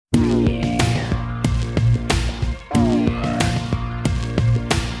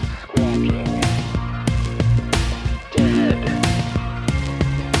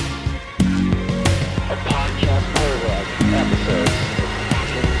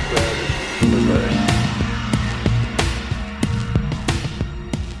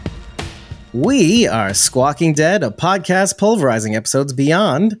We are Squawking Dead, a podcast pulverizing episodes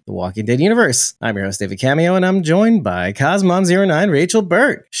beyond the Walking Dead universe. I'm your host, David Cameo, and I'm joined by Cosmom09, Rachel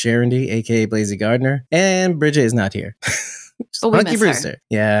Burt, Sharon D, aka Blazy Gardner, and Bridget is not here. Oh, we Hunky miss Brewster. her.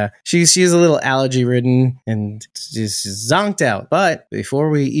 Yeah, she's a little allergy ridden and just zonked out. But before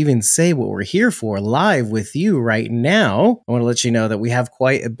we even say what we're here for live with you right now, I want to let you know that we have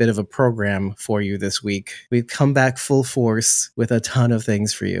quite a bit of a program for you this week. We've come back full force with a ton of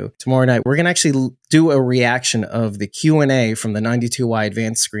things for you. Tomorrow night, we're going to actually do a reaction of the Q&A from the 92Y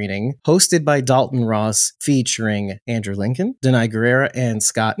advanced screening hosted by Dalton Ross featuring Andrew Lincoln, Denai Guerrera, and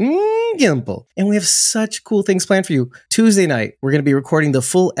Scott Gimple. And we have such cool things planned for you. Tuesday night, we're going to be recording the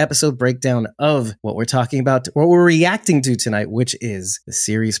full episode breakdown of what we're talking about, what we're reacting to tonight, which is the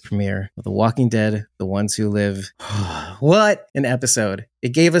series premiere of The Walking Dead, The Ones Who Live. What an episode.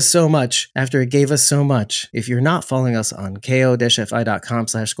 It gave us so much after it gave us so much. If you're not following us on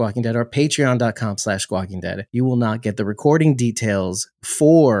ko-fi.com/squawkingdead or patreon.com/squawkingdead, you will not get the recording details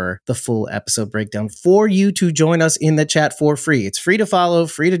for the full episode breakdown for you to join us in the chat for free. It's free to follow,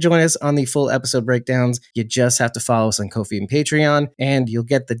 free to join us on the full episode breakdowns. You just have to follow us on Ko-fi and Patreon, and you'll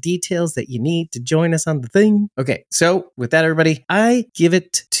get the details that you need to join us on the thing. Okay, so with that, everybody, I give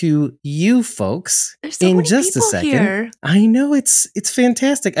it to you folks There's so in many just a people second. here. I know it's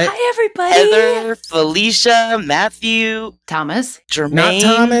fantastic. Hi, everybody. Heather, Felicia, Matthew, Thomas. Jermaine. Not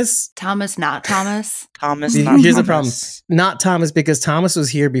Thomas. Thomas, not Thomas. Thomas, Here's not the Thomas. problem. Not Thomas, because Thomas was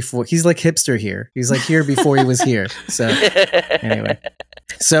here before. He's like hipster here. He's like here before he was here. So anyway.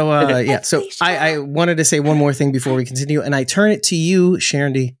 So yeah. So I wanted to say one more thing before we continue, and I turn it to you,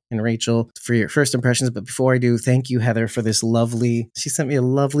 Sharon D and Rachel, for your first impressions. But before I do, thank you, Heather, for this lovely. She sent me a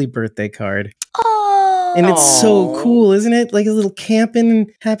lovely birthday card. Oh. And it's so Aw. cool, isn't it? Like a little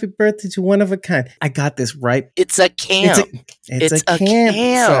camping, happy birthday to one of a kind. I got this right. It's a camp. It's It's a a camp.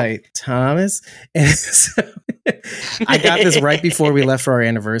 campsite, Thomas. And so I got this right before we left for our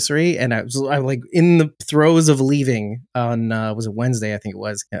anniversary, and I was like in the throes of leaving on was it Wednesday? I think it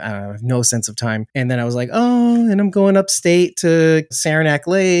was. I have no sense of time. And then I was like, oh, and I'm going upstate to Saranac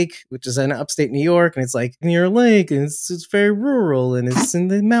Lake, which is in upstate New York, and it's like near a lake, and it's very rural, and it's in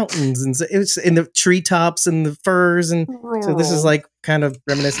the mountains, and so it's in the treetops and the firs, and so this is like kind of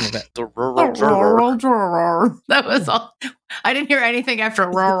reminiscent of that. The rural. That was all. I didn't hear anything after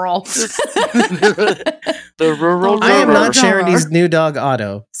rural. The rural. I am not Roar. Charity's new dog,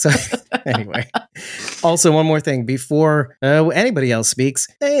 Otto. So anyway, also one more thing before anybody else speaks.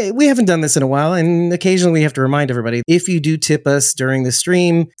 Hey, we haven't done this in a while, and occasionally we have to remind everybody, if you do tip us during the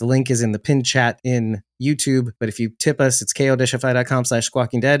stream, the link is in the pinned chat in YouTube. But if you tip us, it's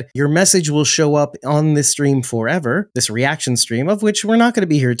ko-fi.com/squawkingdead. Your message will show up on this stream forever, this reaction stream, of which we're not going to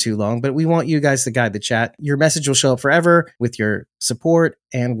be here too long, but we want you guys to guide the chat. Your message will show up forever with your support,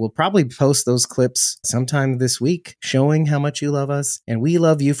 and we'll probably post those clips sometime this week showing how much you love us, and we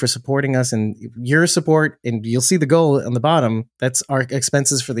love you for supporting us, and your support, and you'll see the goal on the bottom. That's our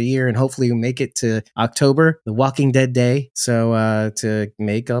expenses for the year, and hopefully we make it to October, the Walking Dead Day, so to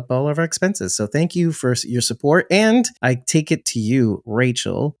make up all of our expenses. So thank you for your support, and I take it to you,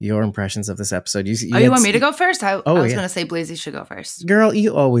 Rachel, your impressions of this episode. You want me to go first? I was yeah. going to say Blazy should go first. Girl,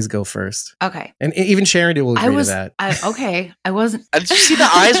 you always go first. Okay. And even Sharon will agree to that. Okay. I wasn't. Did you see the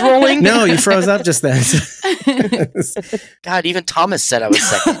eyes rolling? No, you froze up just then. God, even Thomas said I was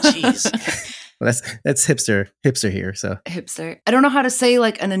second. Jeez. Well, that's hipster here. So Hipster. I don't know how to say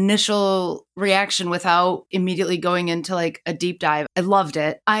like an initial reaction without immediately going into like a deep dive. I loved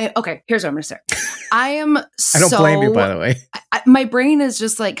it. Okay, here's where I'm going to start. I don't blame you, by the way. My brain is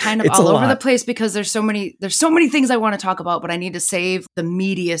just like kind of It's all a over lot. the place because there's so many things I want to talk about, but I need to save the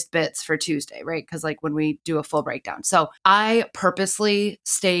meatiest bits for Tuesday, right? Because like when we do a full breakdown. So I purposely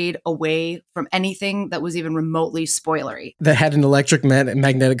stayed away from anything that was even remotely spoilery. That had an electric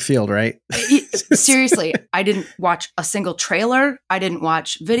magnetic field, right? Seriously, I didn't watch a single trailer. I didn't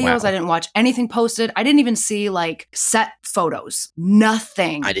watch videos. Wow. I didn't watch anything posted. I didn't even see like set photos.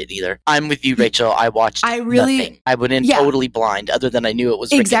 Nothing. I didn't either. I'm with you, Rachel. I watched nothing. I went in totally blind, other than I knew it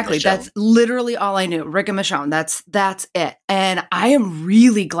was Rick Exactly. and Michonne. That's literally all I knew. Rick and Michonne. That's it. And I am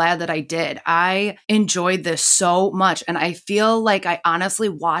really glad that I did. I enjoyed this so much. And I feel like I honestly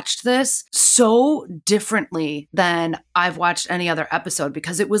watched this so differently than I've watched any other episode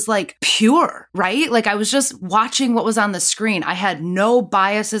because it was like pure, right? Like I was just watching what was on the screen. I had no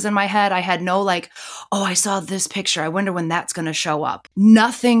biases in my head. I had no like, oh, I saw this picture. I wonder when that's going to show up.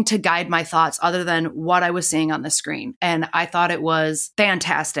 Nothing to guide my thoughts other than what I was seeing on the screen. And I thought it was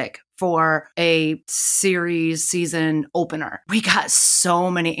fantastic for a series season opener. We got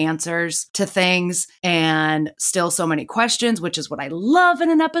so many answers to things and still so many questions, which is what I love in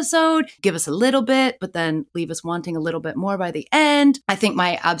an episode. Give us a little bit, but then leave us wanting a little bit more by the end. I think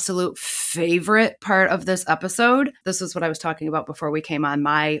my absolute favorite part of this episode, this is what I was talking about before we came on,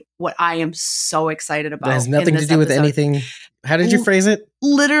 what I am so excited about. It has nothing to do with anything. How did you phrase it?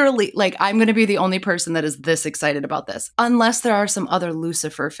 Literally, like, I'm going to be the only person that is this excited about this, unless there are some other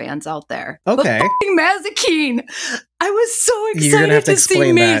Lucifer fans out there. Okay. But Mazikeen, I was so excited You're gonna have to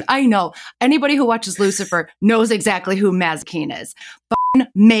explain that. I know. Anybody who watches Lucifer knows exactly who Mazikeen is.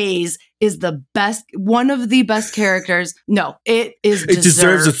 Maze is the best, one of the best characters. No, it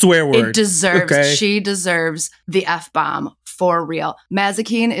deserves a swear word. It deserves, okay. She deserves the F-bomb for real.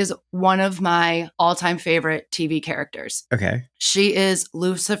 Mazikeen is one of my all-time favorite TV characters. Okay. She is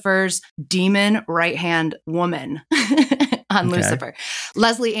Lucifer's demon right-hand woman on Lucifer.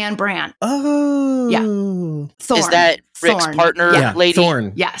 Leslie Ann Brandt. Oh. Yeah. Thorn. Is that Rick's partner lady?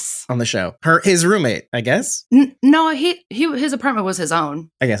 Thorn. Yes. On the show. His roommate, I guess? No, his apartment was his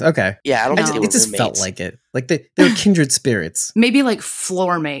own. I guess. Okay. Yeah, I don't think they were It just roommates. felt like it. Like they were kindred spirits. Maybe like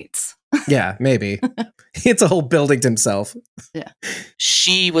floor mates. Yeah, maybe. It's a whole building to himself. Yeah.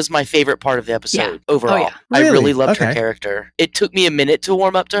 She was my favorite part of the episode overall. Oh, yeah. I Really? really loved her Okay. character. It took me a minute to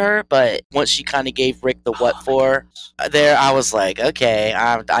warm up to her, but once she kind of gave Rick the what for there, I was like, okay,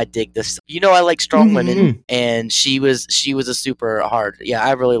 I dig this. You know, I like strong women, and she was a super hard. Yeah,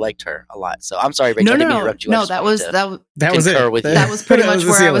 I really liked her a lot. So I'm sorry, Rachel, I didn't interrupt you. No, that was it. That was it. Concur with you. That was pretty much was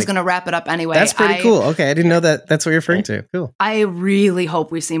the where I was ceiling. going to wrap it up anyway. That's pretty cool. Okay, I didn't know that. That's what you're referring to. Cool. I really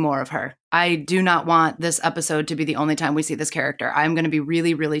hope we see more of her. I do not want this episode to be the only time we see this character. I'm going to be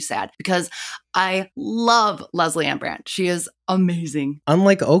really, really sad because I love Leslie Ann Brandt. She is amazing.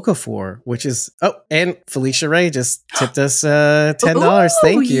 Unlike Okafor, which is and Felicia Ray just tipped us $10.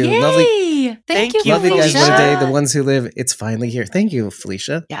 Thank you. Yay. Lovely. Thank you, Love you guys. Felicia. What a day. The ones who live. It's finally here. Thank you,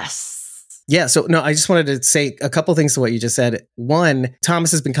 Felicia. Yes. Yeah, so no, I just wanted to say a couple things to what you just said. One,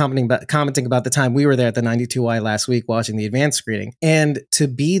 Thomas has been commenting about the time we were there at the 92Y last week watching the advanced screening. And to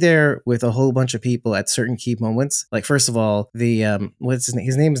be there with a whole bunch of people at certain key moments, like first of all, the what's his name?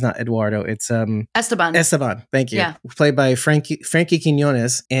 His name is not Eduardo, it's Esteban. Thank you. Yeah. Played by Frankie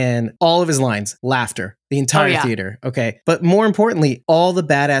Quinones, and all of his lines, laughter. The entire theater. Okay. But more importantly, all the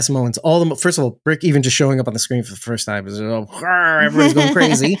badass moments, first of all, Rick even just showing up on the screen for the first time is everybody's going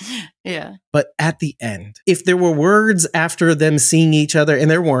crazy. Yeah. But at the end, if there were words after them seeing each other,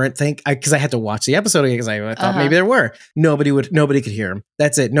 and there weren't, because I had to watch the episode again because I thought maybe there were. Nobody could hear him.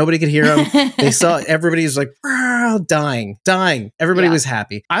 That's it. Nobody could hear him. They saw everybody's like dying. Everybody was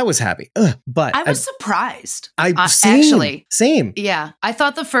happy. I was happy. But I was surprised. Same. Yeah. I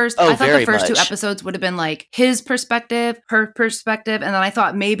thought the first two episodes would have been like his perspective, her perspective, and then I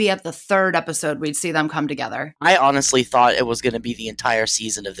thought maybe at the third episode we'd see them come together. I honestly thought it was going to be the entire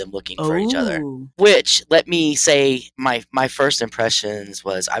season of them looking for each other. Which, let me say, my first impressions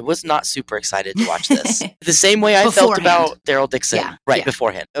was I was not super excited to watch this. The same way I felt about Daryl Dixon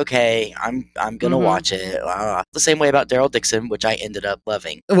beforehand. Okay, I'm going to watch it. The same way about Daryl Dixon, which I ended up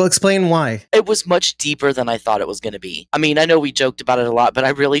loving. Well, explain why. It was much deeper than I thought it was going to be. I mean, I know we joked about it a lot, but I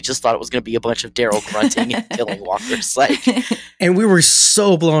really just thought it was going to be a bunch of Daryl grunting and killing walkers. And we were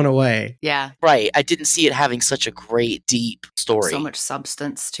so blown away. Yeah. Right. I didn't see it having such a great, deep story. So much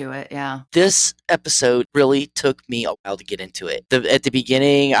substance to it, yeah. This episode really took me a while to get into it. At the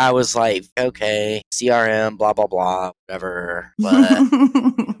beginning, I was like, okay, CRM, blah, blah, blah, whatever. But,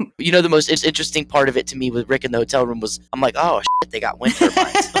 you know, the most interesting part of it to me with Rick in the hotel room was, I'm like, oh, shit, they got wind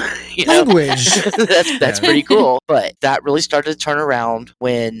turbines. Language. That's pretty cool. But that really started to turn around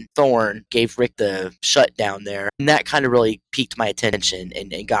when Thorn gave Rick the shutdown there. And that kind of really piqued my attention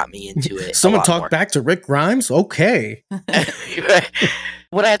and got me into it. Someone talked back to Rick Grimes? Okay.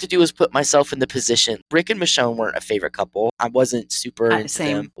 What I have to do is put myself in the position. Rick and Michonne weren't a favorite couple. I wasn't super into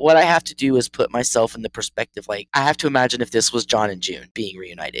them. What I have to do is put myself in the perspective, like, I have to imagine if this was John and June being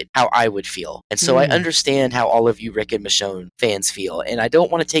reunited, how I would feel. And so I understand how all of you Rick and Michonne fans feel. And I don't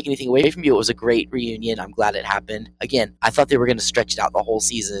want to take anything away from you. It was a great reunion. I'm glad it happened. Again, I thought they were going to stretch it out the whole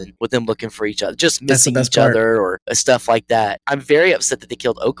season with them looking for each other, just missing each other or stuff like that. I'm very upset that they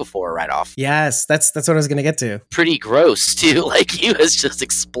killed Okafor right off. Yes, that's what I was going to get to. Pretty gross, too. Like, he was just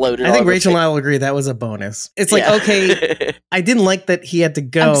exploded. I think Rachel and I will agree that was a bonus. It's like, okay, I didn't like that he had to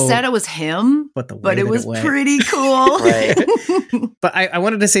go. I'm sad it was him, but it was pretty cool. Right. But I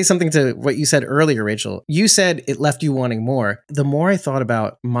wanted to say something to what you said earlier, Rachel. You said it left you wanting more. The more I thought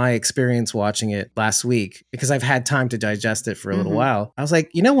about my experience watching it last week, because I've had time to digest it for a little while, I was like,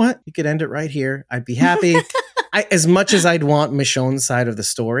 you know what? You could end it right here. I'd be happy. as much as I'd want Michonne's side of the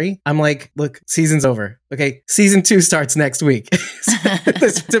story, I'm like, look, season's over. Okay, season 2 starts next week.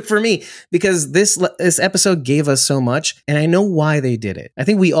 For me, because this episode gave us so much, and I know why they did it. I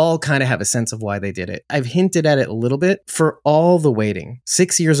think we all kind of have a sense of why they did it. I've hinted at it a little bit. For all the waiting,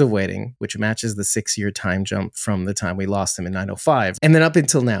 6 years of waiting, which matches the 6-year time jump from the time we lost them in 905, and then up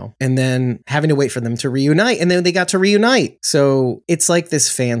until now, and then having to wait for them to reunite, and then they got to reunite. So it's like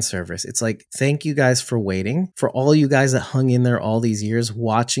this fan service. It's like, thank you guys for waiting, for all you guys that hung in there all these years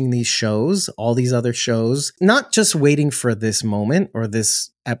watching these shows, all these other shows, not just waiting for this moment or this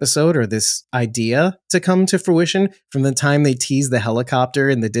episode or this idea to come to fruition from the time they teased the helicopter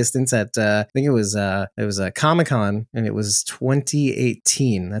in the distance at I think it was a Comic-Con, and it was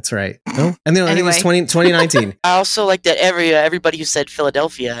 2018. That's right. No? And then anyway. I think it was 2019. I also like that everybody who said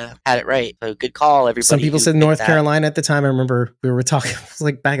Philadelphia had it right. So good call, everybody. Some people said North Carolina at the time. I remember we were talking, it was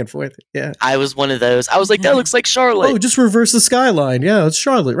like back and forth. Yeah. I was one of those. I was like, that looks like Charlotte. Oh, just reverse the skyline. Yeah, it's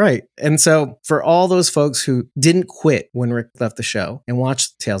Charlotte, right. And so for all those folks who didn't quit when Rick left the show and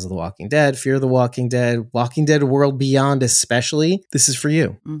watched Tales of the Walking Dead, Fear of the Walking Dead World Beyond especially, this is for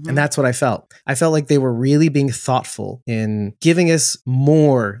you. Mm-hmm. And that's what I felt. I felt like they were really being thoughtful in giving us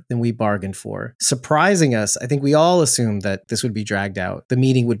more than we bargained for, surprising us. I think we all assumed that this would be dragged out. The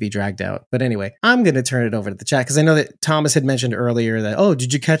meeting would be dragged out. But anyway, I'm going to turn it over to the chat because I know that Thomas had mentioned earlier that, oh,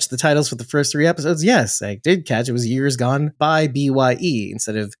 did you catch the titles for the first 3 episodes? Yes, I did catch. It was Years Gone By, BYE,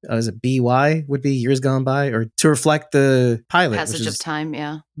 instead of, was it BY would be Years Gone By, or to reflect the pilot. Passage of time,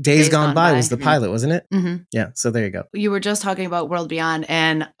 yeah. Days Gone By was the pilot, wasn't it? Mm-hmm. Yeah, so there you go. You were just talking about World Beyond,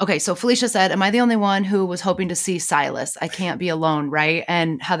 and okay, so Felicia said, am I the only one who was hoping to see Silas? I can't be alone, right?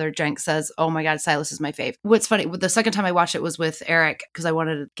 And Heather Jenks says, oh my God, Silas is my fave. What's funny, the second time I watched it was with Eric, because I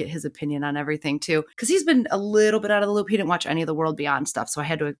wanted to get his opinion on everything too, because he's been a little bit out of the loop. He didn't watch any of the World Beyond stuff, so I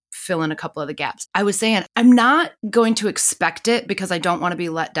had to fill in a couple of the gaps. I was saying, I'm not going to expect it because I don't want to be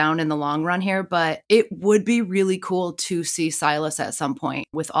let down in the long run here, but it would be really cool to see Silas at some point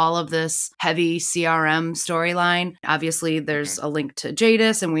with all of this heavy CRM storyline. Obviously, there's a link to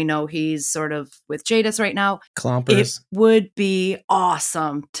Jadis, and we know he's sort of with Jadis right now. Clompers. It would be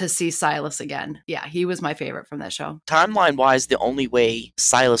awesome to see Silas again. Yeah, he was my favorite from that show. Timeline-wise, the only way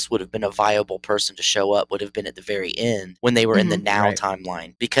Silas would have been a viable person to show up would have been at the very end when they were in the now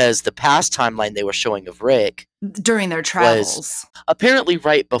timeline. Because the past timeline they were showing of Rick during their travels, apparently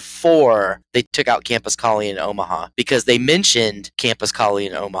right before they took out Campus Collie in Omaha, because they mentioned Campus Collie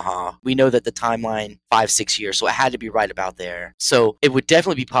in Omaha. We know that the timeline 5-6 years, so it had to be right about there. So it would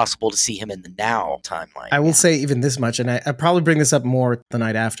definitely be possible to see him in the now timeline. I will say even this much, and I probably bring this up more the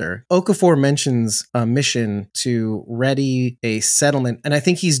night after. Okafor mentions a mission to ready a settlement, and I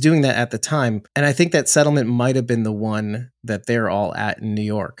think he's doing that at the time. And I think that settlement might have been the one that they're all at in New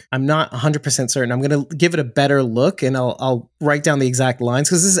York. I'm not 100% certain. I'm going to give it a better look, and I'll write down the exact lines,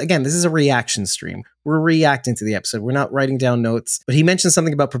 because this is a reaction stream. We're reacting to the episode. We're not writing down notes. But he mentioned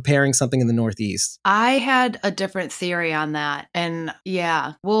something about preparing something in the Northeast. I had a different theory on that. And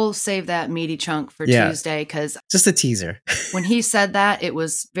yeah, we'll save that meaty chunk for Tuesday, because just a teaser. When he said that, it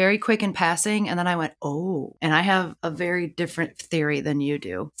was very quick in passing. And then I went, oh, and I have a very different theory than you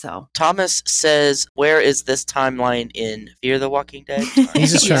do. So Thomas says, where is this timeline in Fear the Walking Dead?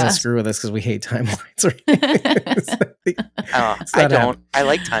 He's just trying to screw with us because we hate timelines. I don't. I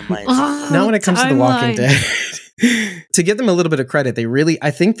like timelines. Not when it comes to The Walking Dead. To give them a little bit of credit,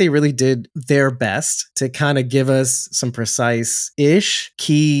 I think they really did their best to kind of give us some precise-ish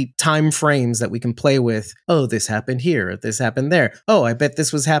key time frames that we can play with. Oh, this happened here. This happened there. Oh, I bet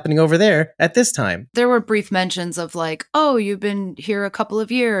this was happening over there at this time. There were brief mentions of like, oh, you've been here a couple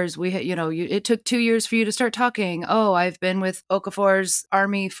of years. It took 2 years for you to start talking. Oh, I've been with Okafor's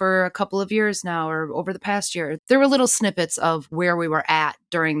army for a couple of years now, or over the past year. There were little snippets of where we were at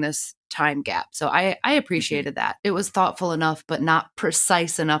during this time gap. So I appreciated that. It was thoughtful enough, but not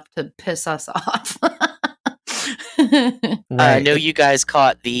precise enough to piss us off. Right. I know you guys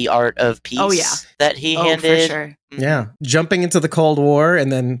caught the Art of Peace that he handed. For sure. Yeah, jumping into the Cold War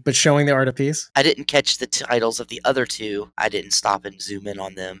but showing the Art of Peace. I didn't catch the titles of the other two. I didn't stop and zoom in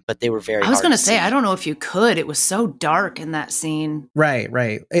on them, but they were very. I was going to say, I don't know if you could. It was so dark in that scene. Right.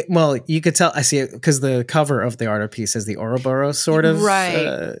 Well, you could tell. I see it because the cover of the Art of Peace has the Ouroboros sort of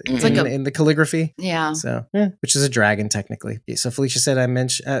it's in the calligraphy. Yeah. So which is a dragon technically. So Felicia said, I mean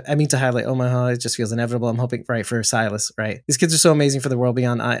to highlight Omaha. It just feels inevitable. I'm hoping for Silas. Right. These kids are so amazing for the World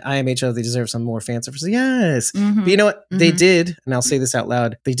Beyond. IMHO. They deserve some more fan service. Yes. Mm-hmm. But you know what? They did, and I'll say this out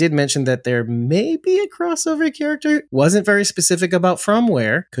loud, they did mention that there may be a crossover character. Wasn't very specific about from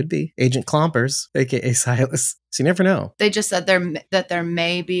where. Could be Agent Clompers, aka Silas. So you never know. They just said that there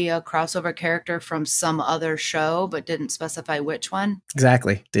may be a crossover character from some other show, but didn't specify which one.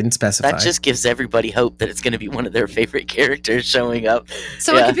 Exactly. Didn't specify. That just gives everybody hope that it's going to be one of their favorite characters showing up.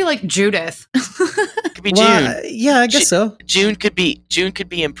 So it could be like Judith. It could be June. Yeah, I guess so. June could be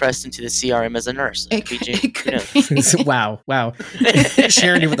impressed into the CRM as a nurse. It could be June. It could be. Wow.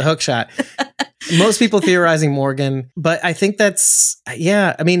 Sharing you with a hook shot. Most people theorizing Morgan, but I think that's,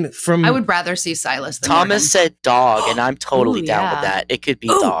 I mean, I would rather see Silas than Thomas Morgan. said dog, and I'm totally down with that. It could be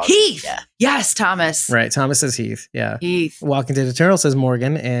dog. Heath. Yeah. Yes, Thomas. Right. Thomas says Heath. Yeah. Heath. Walking Dead Eternal says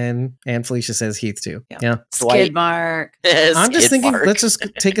Morgan, and Felicia says Heath too. Yeah. Skid Mark. I'm just thinking, let's just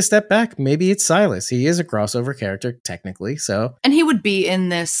take a step back. Maybe it's Silas. He is a crossover character, technically. So. And he would be in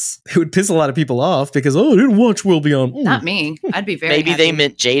this. It would piss a lot of people off because, I didn't watch World Beyond. Not me. I'd be very Maybe happy. they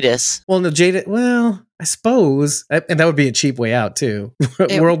meant Jadis. Well, no, well, I suppose. And that would be a cheap way out, too.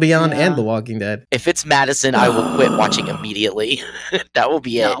 World Beyond and The Walking Dead. If it's Madison, I will quit watching immediately. That will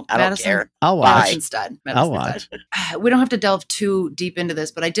be it. I don't care. I'll watch. Madison's dead. I'll watch. We don't have to delve too deep into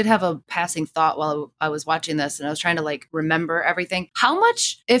this, but I did have a passing thought while I was watching this, and I was trying to remember everything. How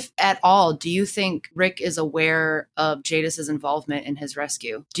much, if at all, do you think Rick is aware of Jadis's involvement in his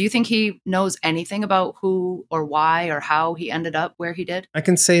rescue? Do you think he knows anything about who or why or how he ended up where he did? I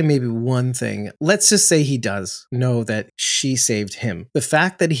can say maybe one thing. Let's just say he does know that she saved him. The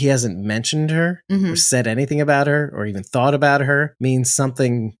fact that he hasn't mentioned her or said anything about her or even thought about her means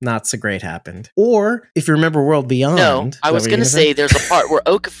something not so great happened. Or if you remember World Beyond. No, I was going to say there's a part where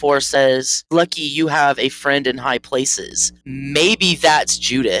Okafor says, "Lucky you have a friend in high places." Maybe that's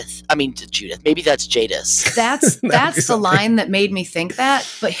Judith. Maybe that's Jadis. That's the line that made me think that.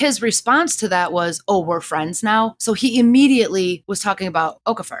 But his response to that was, "Oh, we're friends now." So he immediately was talking about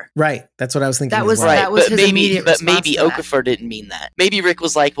Okafor. Right. That's what I was thinking. That was well. that was his immediate response. But maybe Okafor didn't mean that. Maybe Rick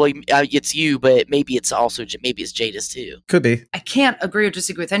was like, "Well, it's you," but maybe it's also maybe it's Jadis too. Could be. I can't agree or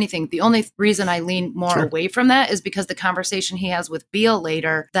disagree with anything. The only reason I lean more away from that is because the conversation he has with Beale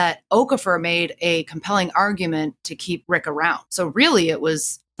later, that Okafor made a compelling argument to keep Rick around. So really it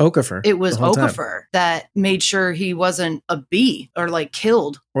was Okafor. It was Okafor that made sure he wasn't a B or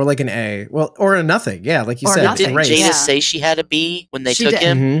killed. Or an A. Well, or a nothing. Yeah, like you or said. Nothing. Didn't Jadis say she had a B when they took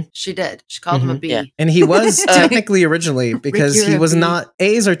him? Mm-hmm. She did. She called him a B. Yeah. And he was technically originally, because Rick, he was B. not.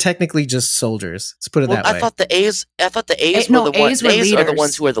 A's are technically just soldiers. Let's put it that way. I thought the A's were the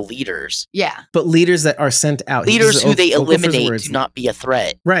ones who are the leaders. Yeah. But leaders that are sent out. Leaders who they eliminate to not be a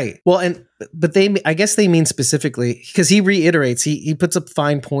threat. Right. Well, but I guess they mean specifically, because he reiterates, he puts a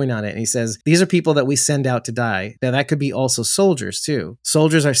fine point on it, and he says, these are people that we send out to die. Now, that could be also soldiers, too.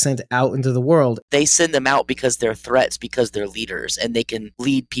 Soldiers are sent out into the world. They send them out because they're threats, because they're leaders, and they can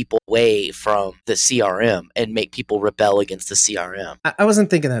lead people away from the CRM and make people rebel against the CRM. I wasn't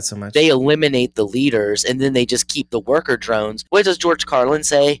thinking that so much. They eliminate the leaders, and then they just keep the worker drones. What does George Carlin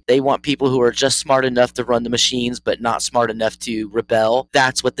say? They want people who are just smart enough to run the machines, but not smart enough to rebel.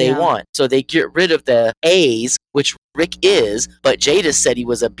 That's what they want. So they get rid of the A's, which Rick is, but Jadis said he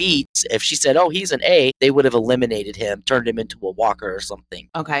was a B. If she said, oh, he's an A, they would have eliminated him, turned him into a walker or something.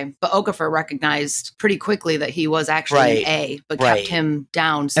 Okay. But Okafor recognized pretty quickly that he was actually an A, but kept him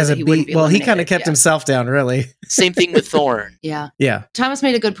down so as that a he B. wouldn't be Well, he eliminated. kind of kept himself down, really. Same thing with Thorne. Yeah. Yeah. Thomas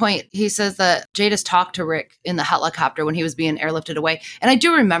made a good point. He says that Jadis talked to Rick in the helicopter when he was being airlifted away. And I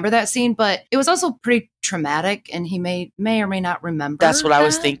do remember that scene, but it was also pretty traumatic, and he may or may not remember. That's what I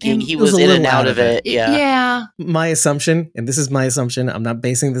was thinking. He was a in little and out of it. Yeah. Yeah. My assumption, and this is my assumption, I'm not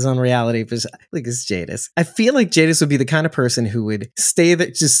basing this on reality, but it's Jadis. I feel like Jadis would be the kind of person who would stay there,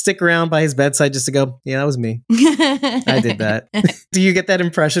 just stick around by his bedside just to go, yeah, that was me. I did that. Do you get that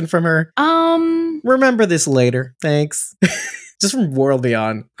impression from her? Remember this later. Thanks. Just from World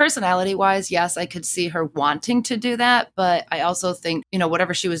Beyond. Personality wise, yes, I could see her wanting to do that. But I also think,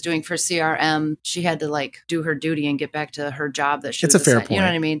 whatever she was doing for CRM, she had to do her duty and get back to her job that she was It's a fair assigned. point. You know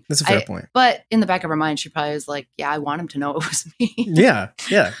what I mean? That's a fair point. But in the back of her mind, she probably was like, yeah, I want him to know it was me. Yeah.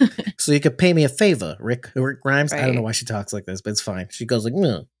 So you could pay me a favor, Rick Grimes. Right. I don't know why she talks like this, but it's fine. She goes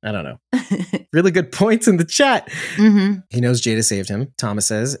no, I don't know. Really good points in the chat. Mm-hmm. He knows Jada saved him. Thomas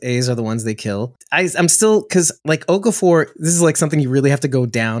says A's are the ones they kill. I'm still, because Okafor, this is something you really have to go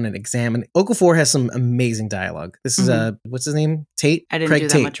down and examine. Okafor has some amazing dialogue. This is what's his name? Tate? I didn't Craig do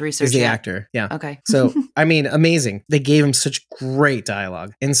that Tate much research is the yet. actor. Yeah. Okay. So, amazing. They gave him such great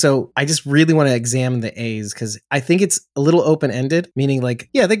dialogue. And so I just really want to examine the A's, because I think it's a little open-ended, meaning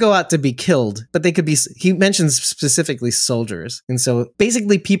they go out to be killed, but they could be, he mentions specifically soldiers. And so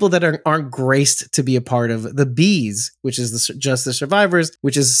basically people that aren't aren't graced to be a part of the Bees, which is just the survivors,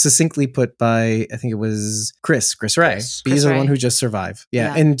 which is succinctly put by, I think it was Chris Ray. Bees are the one who just survive.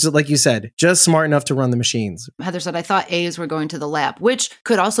 Yeah. And like you said, just smart enough to run the machines. Heather said, I thought A's were going to the lab, which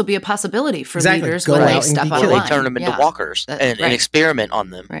could also be a possibility for leaders when they step out of line. They turn them into walkers and experiment on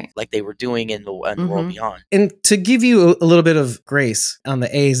them like they were doing in the World Beyond. And to give you a little bit of grace on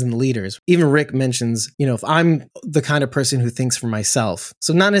the A's and the leaders, even Rick mentions, if I'm the kind of person who thinks for myself,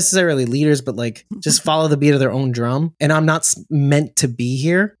 so not necessarily leaders, but like just follow the beat of their own drum, and I'm not meant to be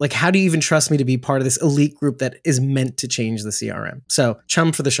here, like how do you even trust me to be part of this elite group that is meant to change the CRM? So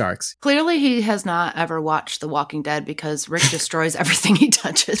chum for the Sharks. Clearly he has not ever watched The Walking Dead because Rick destroys everything he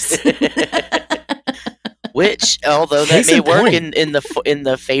touches. Which, although that may work in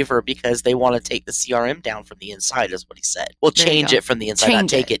the favor because they want to take the CRM down from the inside, is what he said. We'll change it from the inside, not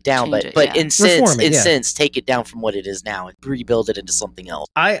take it down, but in sense, take it down from what it is now and rebuild it into something else.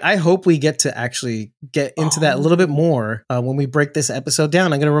 I hope we get to actually get into that a little bit more when we break this episode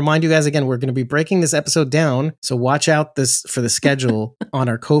down. I'm going to remind you guys again, we're going to be breaking this episode down, so watch out for the schedule on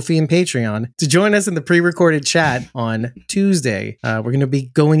our Ko-fi and Patreon to join us in the pre-recorded chat on Tuesday. We're going to be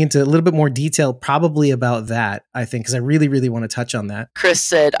going into a little bit more detail, probably about that, I think, because I really, really want to touch on that. Chris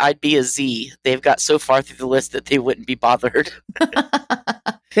said, I'd be a Z. They've got so far through the list that they wouldn't be bothered.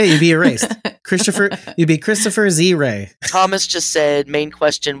 Yeah, you'd be erased. You'd be Christopher Z. Ray. Thomas just said, main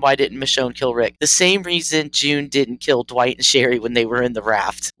question, why didn't Michonne kill Rick? The same reason June didn't kill Dwight and Sherry when they were in the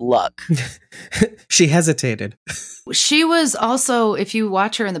raft. Luck. She hesitated. She was also, if you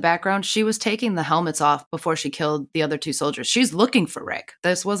watch her in the background, she was taking the helmets off before she killed the other two soldiers. She's looking for Rick.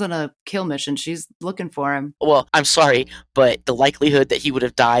 This wasn't a kill mission. She's looking for him. Well, I'm sorry, but the likelihood that he would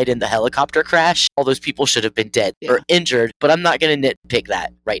have died in the helicopter crash, all those people should have been dead or injured, but I'm not going to nitpick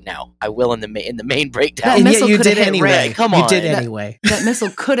that right now. I will in the main breakdown. That missile could have hit Rick. Come on. You did anyway. That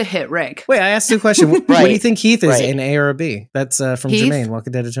missile could have hit Rick. Wait, I asked you a question. What do you think Heath is, an A or a B? That's from Heath? Jermaine,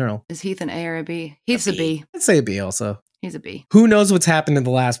 Walking Dead Eternal. Is Heath an A or a B? Heath's a B. I'd say a B also. He's a B. Who knows what's happened in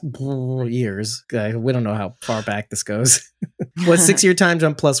the last years? We don't know how far back this goes. What, 6-year time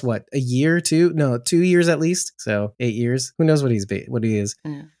jump plus what? A year, 2? No, 2 years at least. So 8 years. Who knows what he is?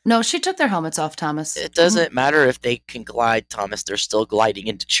 Yeah. No, she took their helmets off, Thomas. It doesn't matter if they can glide, Thomas. They're still gliding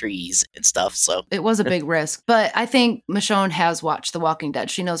into trees and stuff. So it was a big risk. But I think Michonne has watched The Walking Dead.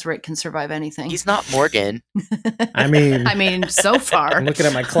 She knows Rick can survive anything. He's not Morgan. I mean, so far. I'm looking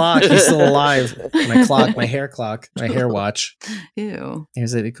at my clock. He's still alive. My clock, my hair clock, my hair watch. Ew.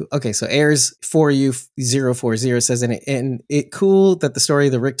 Here's it. Okay, so Airs for you 040 says and it cool that the story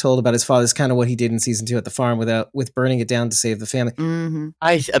that Rick told about his father is kind of what he did in season 2 at the farm with burning it down to save the family. Mm-hmm.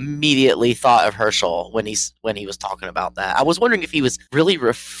 I immediately thought of Herschel when he was talking about that. I was wondering if he was really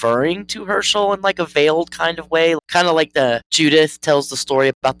referring to Herschel in like a veiled kind of way, kind of like the Judith tells the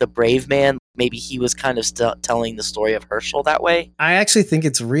story about the brave man. Maybe he was kind of telling the story of Herschel that way. I actually think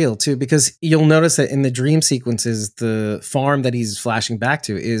it's real too, because you'll notice that in the dream sequences, the farm that he's flashing back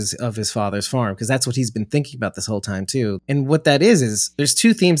to is of his father's farm, because that's what he's been thinking about this whole time too. And what that is there's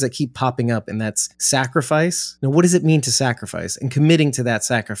two themes that keep popping up, and that's sacrifice. Now, what does it mean to sacrifice and committing to that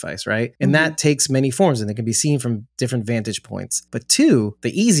sacrifice, right? And that takes many forms, and it can be seen from different vantage points. But 2,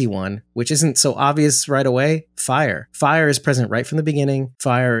 the easy one, which isn't so obvious right away, fire. Fire is present right from the beginning.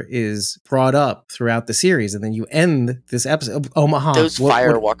 Fire is brought up throughout the series, and then you end this episode. Omaha. Those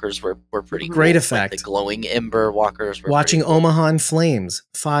fire walkers were pretty great cool. effect. Like the glowing ember walkers were watching cool. Omaha in flames,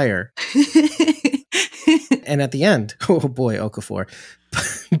 fire. And at the end, oh boy, Okafor.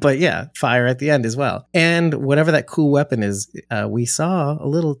 But yeah, fire at the end as well. And whatever that cool weapon is, we saw a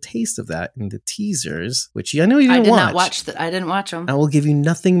little taste of that in the teasers, which I know you didn't watch. I didn't watch them. I will give you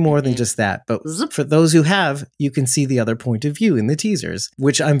nothing more than just that. But for those who have, you can see the other point of view in the teasers,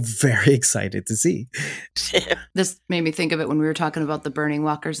 which I'm very excited to see. This made me think of it when we were talking about the burning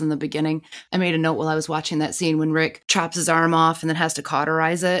walkers in the beginning. I made a note while I was watching that scene when Rick chops his arm off and then has to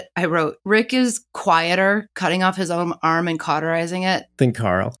cauterize it. I wrote, Rick is quieter cutting off his own arm and cauterizing it Than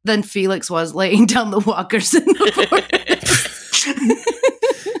Carl. Than Felix was laying down the walkers in the forest.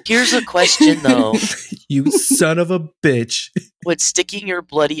 Here's a question, though. You son of a bitch. Would sticking your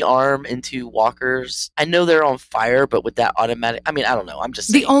bloody arm into walkers, I know they're on fire, but with that automatic, I mean, I don't know. I'm just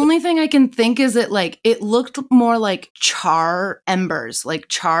saying. The only thing I can think is it looked more like char embers, like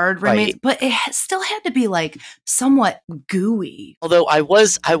charred remains, but it still had to be like somewhat gooey. Although I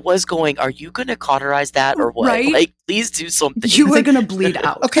was going, are you going to cauterize that or what? Right? Like, please do something. You were going to bleed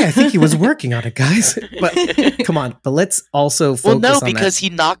out. Okay, I think he was working on it, guys. But come on, but let's also focus on that. Well, no, because he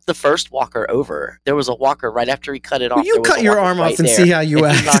knocked the first walker over. There was a walker right after he cut it off. Well, you cut your arm arm right off and there, see how you and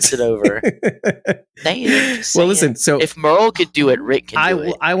act. he knocks it over. Well, listen, so if Merle could do it, Rick can do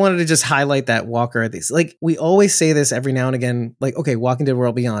it. I wanted to just highlight that Walker. Like, we always say this every now and again, like, okay, Walking Dead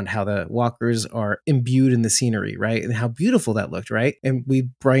World Beyond, how the walkers are imbued in the scenery, right? And how beautiful that looked, right? And we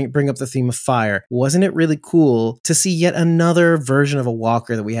bring up the theme of fire. Wasn't it really cool to see yet another version of a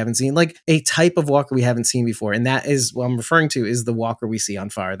walker that we haven't seen, like a type of walker we haven't seen before? And that is what I'm referring to, is the walker we see on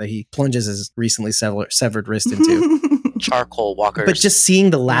fire that he plunges his recently severed wrist into. Charcoal walkers. But just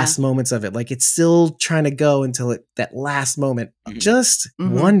seeing the last moments of it, like, it's still trying to go until that last moment. Just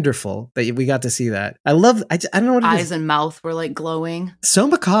wonderful that we got to see that. I don't know what it eyes is. and mouth were like glowing. So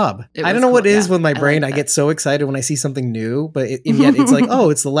macabre. I don't know cool, what it is yeah. with my brain. I get so excited when I see something new, but and yet it's like, oh,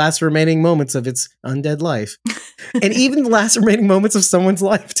 it's the last remaining moments of its undead life. And even the last remaining moments of someone's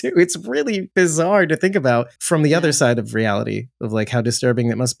life too. It's really bizarre to think about from the other side of reality, of like how disturbing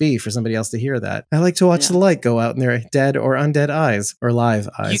it must be for somebody else to hear that. I like to watch the light go out in their dead or undead eyes, or live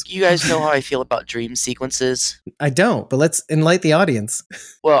eyes. You guys know how I feel about dream sequences? I don't, but let's enlighten the audience.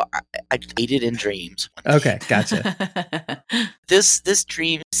 Well, I dated in dreams. Okay, gotcha. This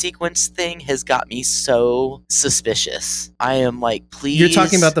dream sequence thing has got me so suspicious. I am like, please. You're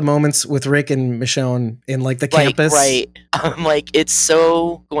talking about the moments with Rick and Michonne in like the campus, right? I'm like, it's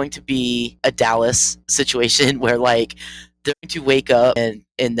so going to be a Dallas situation where like they're going to wake up and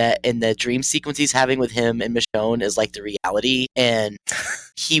in the dream sequence he's having with him and Michonne is like the reality, and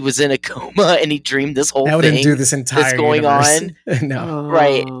he was in a coma and he dreamed this whole thing. That wouldn't do this entire that's going universe. on. No,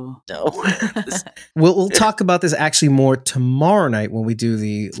 right? No. We'll talk about this actually more tomorrow night when we do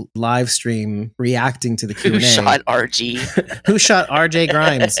the live stream reacting to the Q&A. Who shot RG? Who shot RJ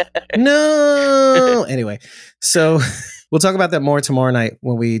Grimes? No. Anyway, so we'll talk about that more tomorrow night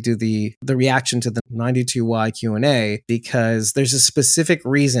when we do the reaction to the 92Y Q&A, because there's a specific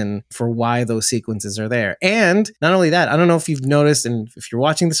reason for why those sequences are there. And not only that, I don't know if you've noticed, and if you're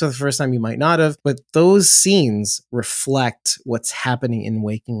watching this for the first time, you might not have, but those scenes reflect what's happening in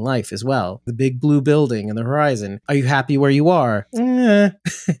waking life as well. The big blue building and the horizon. Are you happy where you are?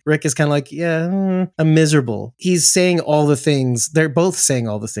 Rick is kind of like, I'm miserable. He's saying all the things. They're both saying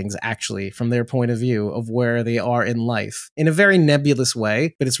all the things, actually, from their point of view of where they are in life, in a very nebulous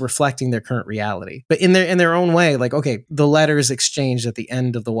way, but it's reflecting their current reality. But in their own way, like, okay, the letters exchanged at the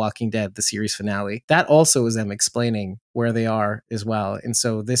end of The Walking Dead, the series finale, that also is them explaining where they are as well. And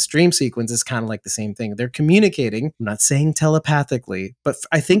so this dream sequence is kind of like the same thing. They're communicating, I'm not saying telepathically, but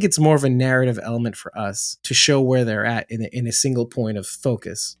I think it's more of a narrative element for us to show where they're at in a single point of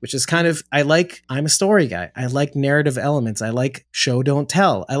focus, which is kind of, I'm a story guy. I like narrative elements. I like show, don't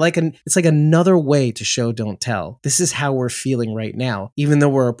tell. It's like another way to show, don't tell. This is how we're feeling right now. Even though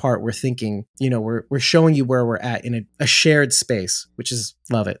we're apart, we're thinking, we're showing you where we're at in a shared space, which is,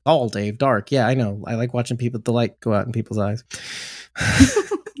 love it. All Dave, dark. Yeah, I know. I like watching the light go out in people's eyes.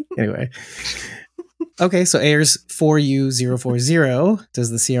 Anyway. Okay, so Ayers 4U040. Does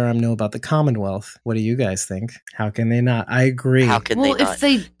the CRM know about the Commonwealth? What do you guys think? How can they not? I agree. How can they not?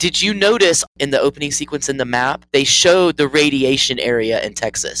 Did you notice in the opening sequence in the map, they showed the radiation area in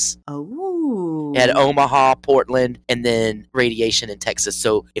Texas? Oh. It had Omaha, Portland, and then radiation in Texas.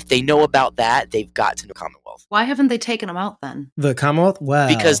 So if they know about that, they've got to know Commonwealth. Why haven't they taken them out then? The Commonwealth? Well,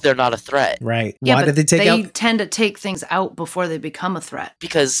 because they're not a threat. Right. Yeah, why did they take out? They tend to take things out before they become a threat.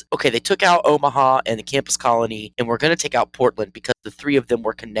 Because, okay, they took out Omaha and the campus colony, and we're going to take out Portland because the three of them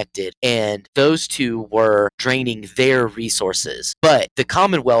were connected, and those two were draining their resources. But the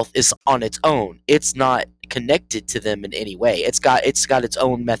Commonwealth is on its own. It's not connected to them in any way. It's got its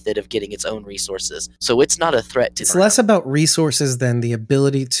own method of getting its own resources. So it's not a threat to them. It's less about resources than the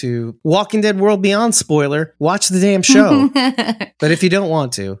ability to Walking Dead World Beyond, spoiler, watch the damn show. But if you don't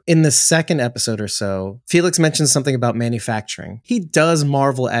want to, in the second episode or so, Felix mentions something about manufacturing. He does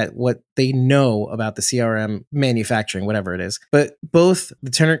marvel at what they know about the CRM manufacturing, whatever it is. But both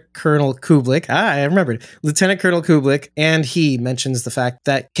Lieutenant Colonel Kublik, I remembered, Lieutenant Colonel Kublik and he mentions the fact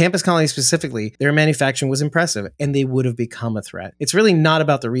that Campus Colony specifically, their manufacturing was impressive and they would have become a threat. It's really not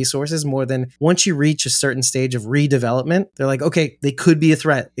about the resources more than once you reach a certain stage of redevelopment, they're like, okay, they could be a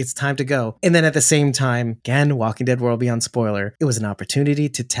threat. It's time to go. And then at the same time, again, Walking Dead World Beyond, spoiler, it was an opportunity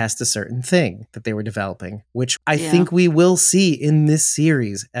to test a certain thing that they were developing, which I think we will see in this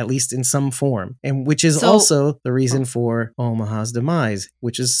series, at least in some form, and which is also the reason for Omaha's demise,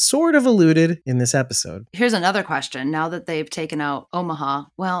 which is sort of alluded in this episode. Here's another question. Now that they've taken out Omaha,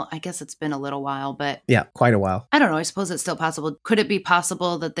 well, I guess it's been a little while, but yeah, quite a while. I don't know. I suppose it's still possible. Could it be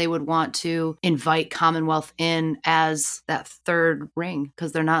possible that they would want to invite Commonwealth in as that third ring?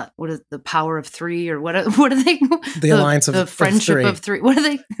 Because they're not, what is the power of three or what are they? The alliance of the friendship of three. What are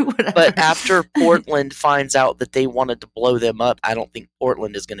they? Whatever. But after Portland finds out that they wanted to blow them up, I don't think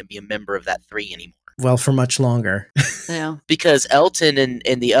Portland is going to be a member of that 3 anymore. Well, for much longer. Yeah. Because Elton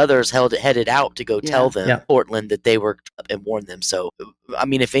and the others headed out to go tell them, Portland, that they were and warn them. So, I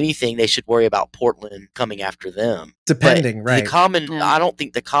mean, if anything, they should worry about Portland coming after them. Depending, but right. I don't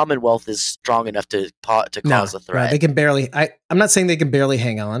think the Commonwealth is strong enough to cause a threat. No, they can barely, I'm not saying they can barely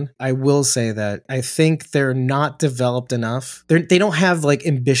hang on. I will say that I think they're not developed enough. They don't have like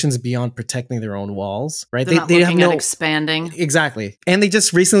ambitions beyond protecting their own walls, right? They have no expanding. Exactly. And they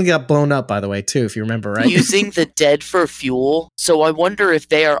just recently got blown up, by the way, too, if you remember, right? Using the dead for fuel. So I wonder if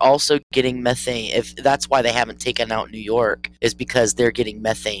they are also getting methane. If that's why they haven't taken out New York, is because they're getting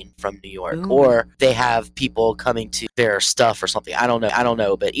methane from New York. Ooh. Or they have people coming to their stuff or something. I don't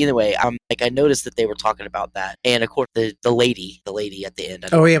know. But either way, I noticed that they were talking about that. And of course, the lady at the end.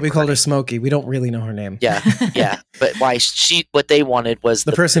 Oh yeah, we called her Smokey. We don't really know her name. Yeah. But what they wanted was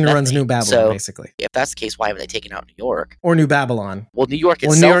the person who runs New Babylon, basically. If that's the case, why haven't they taken out New York? Or New Babylon. Well, New York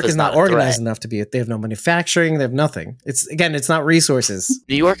itself is not organized enough to be. They have no manufacturing. They have nothing. It's not resources.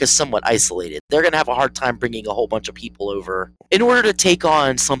 New York is somewhat isolated. They're going to have a hard time bringing a whole bunch of people over. In order to take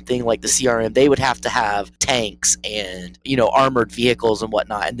on something like the CRM, they would have to have tanks and, armored vehicles and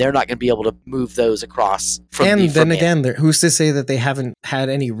whatnot. And they're not going to be able to move those across who's to say that they haven't had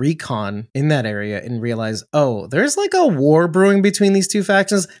any recon in that area and realize, oh, there's like a war brewing between these two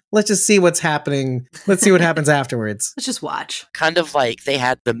factions. Let's just see what's happening. Let's see what happens afterwards. Let's just watch. Kind of like they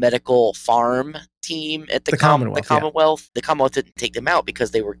had the medical farm team at the Commonwealth. The Commonwealth didn't take them out because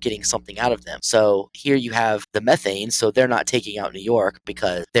they were getting something out of them. So here you have the methane, so they're not taking out New York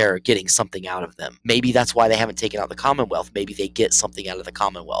because they're getting something out of them. Maybe that's why they haven't taken out the Commonwealth. Maybe they get something out of the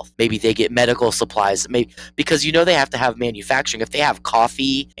Commonwealth. Maybe they get medical supplies. Maybe because they have to have manufacturing. If they have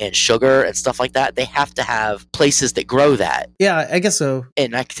coffee and sugar and stuff like that, they have to have places that grow that. Yeah, I guess so.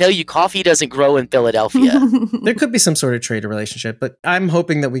 And I can tell you, coffee doesn't grow in Philadelphia. There could be some sort of trade relationship, but I'm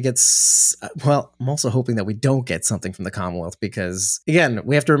hoping that we get I'm also hoping that we don't get something from the Commonwealth because, again,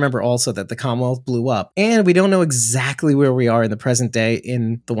 we have to remember also that the Commonwealth blew up and we don't know exactly where we are in the present day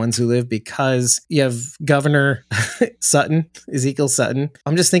in The Ones Who Live because you have Governor Ezekiel Sutton.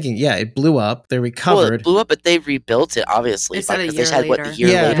 I'm just thinking, it blew up. They recovered. Well, it blew up, but they rebuilt it, obviously. It's a year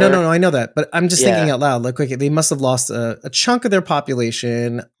later. No, I know that. But I'm just thinking out loud. Like, they must have lost a chunk of their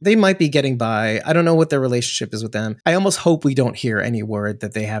population. They might be getting by. I don't know what their relationship is with them. I almost hope we don't hear any word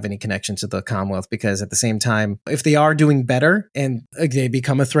that they have any connection to the Commonwealth because at the same time, if they are doing better and they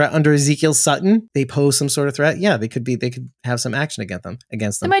become a threat under Ezekiel Sutton, they pose some sort of threat. Yeah, they could have some action against them.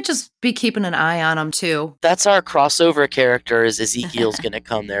 They might just be keeping an eye on them too. That's our crossover character. Is Ezekiel's going to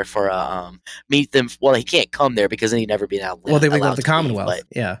come there for meet them? Well, he can't come there because then he'd never be allowed. Well, they would go to the Commonwealth.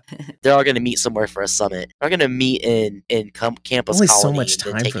 Yeah, they're all going to meet somewhere for a summit. They're going to meet in Campus Only Colony. So much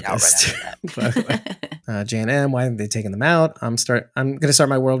time for this. Jan M, why haven't they taken them out? I'm going to start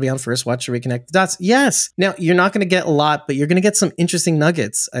my World Beyond first. Watch to reconnect the dots. Yes. Now, you're not going to get a lot, but you're going to get some interesting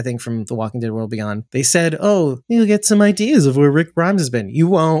nuggets, I think, from The Walking Dead World Beyond. They said, you'll get some ideas of where Rick Grimes has been. You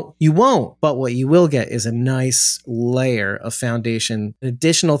won't. But what you will get is a nice layer of foundation, an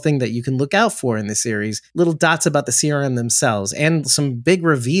additional thing that you can look out for in this series, little dots about the CRM themselves, and some big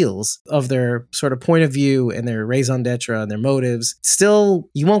reveals of their sort of point of view and their raison d'etre and their motives. Still,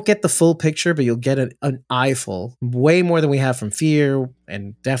 you won't get the full picture, but you'll get an eyeful, way more than we have from Fear,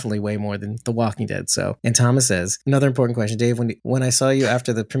 and definitely way more than The Walking Dead. So, and Thomas says, another important question, Dave, when I saw you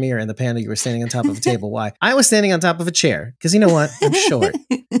after the premiere and the panel, you were standing on top of a table. Why? I was standing on top of a chair because you know what? I'm short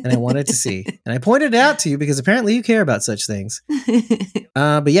and I wanted to see. And I pointed it out to you because apparently you care about such things.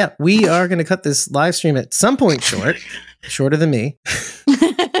 But yeah, we are going to cut this live stream at some point shorter than me.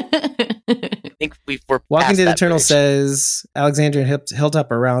 I think we're Walking Dead Eternal says Alexandria and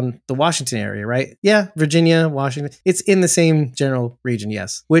Hilltop are around the Washington area, right? Yeah, Virginia, Washington. It's in the same general region,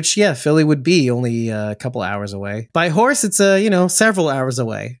 yes. Which, Philly would be only a couple hours away. By horse, it's several hours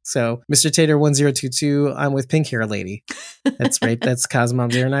away. So, Mr. Tater 1022, I'm with Pink Hair Lady. That's right. That's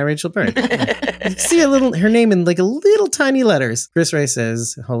Cosmom09, Rachel Bird. You see her name in like a little tiny letters. Chris Ray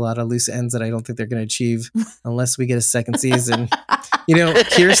says a whole lot of loose ends that I don't think they're going to achieve unless we get a second season.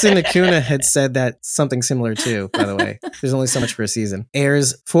 Kirsten Acuna had said that something similar too, by the way. There's only so much per season.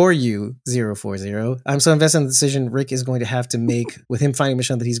 Airs for you, 040. I'm so invested in the decision Rick is going to have to make with him finding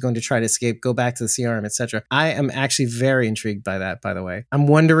Michonne that he's going to try to escape, go back to the CRM, etc. I am actually very intrigued by that, by the way. I'm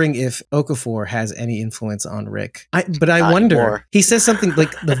wondering if Okafor has any influence on Rick. But I wonder. Anymore. He says something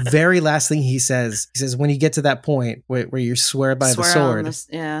like the very last thing he says, when you get to that point where you swear by the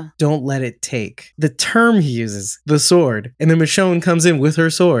sword, don't let it take. The term he uses, the sword, and then Michonne comes in with her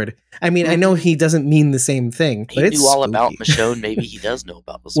sword. I mean, I know he doesn't mean the same thing, but it's knew all spooky. About Michonne. Maybe he does know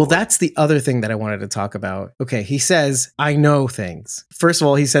about the sword. Well, that's the other thing that I wanted to talk about. Okay, he says, I know things. First of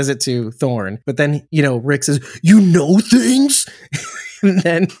all, he says it to Thorne, but then, Rick says, you know things? And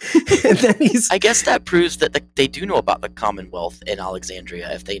then he's... I guess that proves that they do know about the Commonwealth in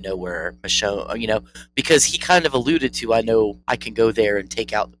Alexandria if they know where Michonne, because he kind of alluded to, I know I can go there and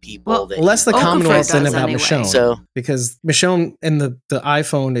take out the people. Well, less the Commonwealth than about anyway. Michonne. So, because Michonne and the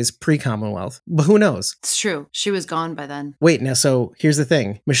iPhone is pre-Commonwealth. But who knows? It's true. She was gone by then. Wait, now, so here's the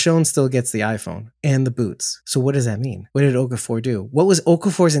thing. Michonne still gets the iPhone and the boots. So what does that mean? What did Okafor do? What was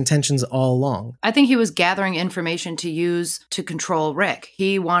Okafor's intentions all along? I think he was gathering information to use to control Rick.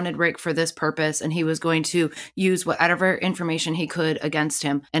 He wanted Rick for this purpose, and he was going to use whatever information he could against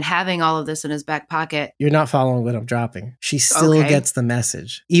him. And having all of this in his back pocket. You're not following what I'm dropping. She still gets the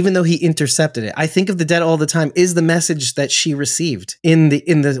message, even though he intercepted it. I think of the dead all the time is the message that she received in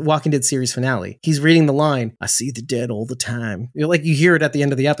the Walking Dead series finale. He's reading the line, I see the dead all the time. You hear it at the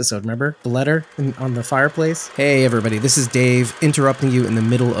end of the episode, remember? The letter on the fireplace. Hey, everybody, this is Dave interrupting you in the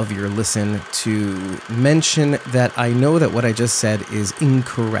middle of your listen to mention that I know that what I just said is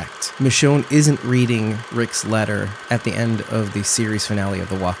incorrect. Michonne isn't reading Rick's letter at the end of the series finale of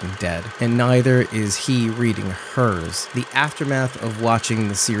The Walking Dead, and neither is he reading hers. The aftermath of watching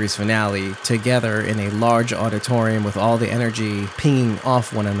the series finale together in a large auditorium with all the energy pinging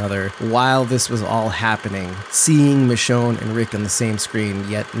off one another while this was all happening, seeing Michonne and Rick on the same screen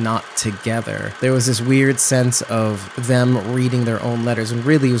yet not together, there was this weird sense of them reading their own letters, and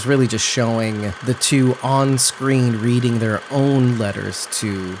really it was really just showing the two on screen reading their own letters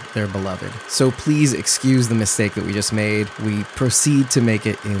to their beloved. So please excuse the mistake that we just made. We proceed to make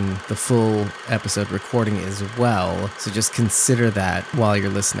it in the full episode recording as well. So just consider that while you're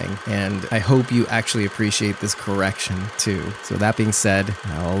listening. And I hope you actually appreciate this correction too. So that being said,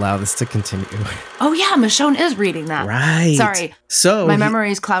 I'll allow this to continue. Oh yeah, Michonne is reading that. Right. Sorry. So my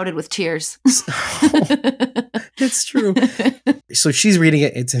memory is clouded with tears. It's true. So she's reading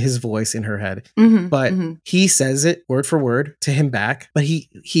it. It's in his voice in her head. But he says it word for word to him back, but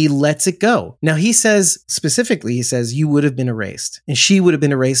he lets it go. Now he says you would have been erased, and she would have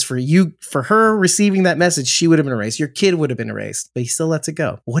been erased for her receiving that message. She would have been erased. Your kid would have been erased, but he still lets it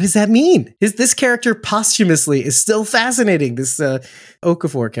go. What does that mean? This character posthumously is still fascinating. This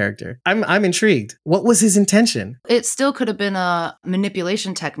Okafor character. I'm intrigued. What was his intention? It still could have been a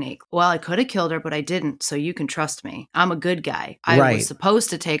manipulation technique. Well, I could have killed her, but I didn't. So you can trust me. I'm a good guy. I was supposed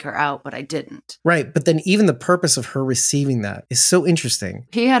to take her out, but I didn't. Right. But then even the purpose of her receiving that is so interesting.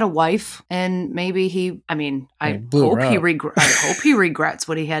 He had a wife, and maybe I hope he regrets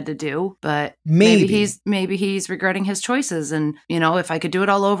what he had to do, but maybe he's regretting his choices. And, if I could do it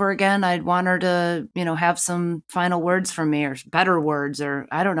all over again, I'd want her to, have some final words from me or better words, or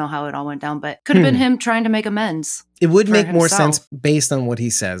I don't know how it all went down, but could have been him trying to make amends. It would make more sense based on what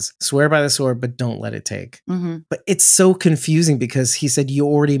he says. Swear by the sword, but don't let it take. But it's so confusing because he said you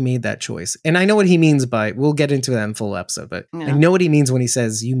already made that choice. And I know what he means by, we'll get into that in full episode, but I know what he means when he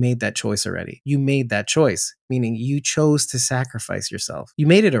says you made that choice already. You made that choice, meaning you chose to sacrifice yourself. You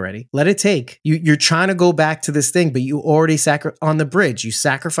made it already. Let it take. You're trying to go back to this thing, but you already on the bridge. You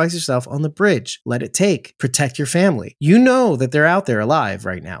sacrifice yourself on the bridge. Let it take. Protect your family. You know that they're out there alive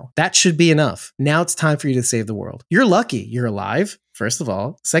right now. That should be enough. Now it's time for you to save the world. You're lucky you're alive. First of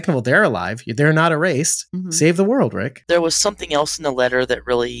all. Second of all, they're alive. They're not erased. Save the world, Rick. There was something else in the letter that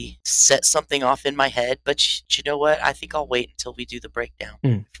really set something off in my head, but you know what? I think I'll wait until we do the breakdown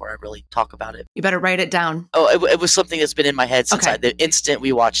before I really talk about it. You better write it down. Oh, it was something that's been in my head since the instant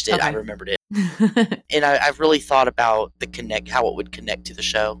we watched it. I remembered it. And I've really thought about how it would connect to the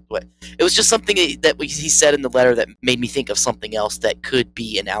show. It was just something that he said in the letter that made me think of something else that could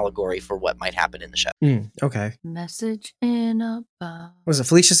be an allegory for what might happen in the show. Okay. Message in a box. What was it?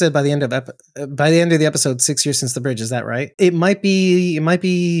 Felicia said by the end of the episode, 6 years since the bridge. Is that right? It might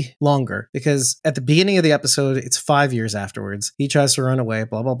be longer because at the beginning of the episode, it's 5 years afterwards. He tries to run away,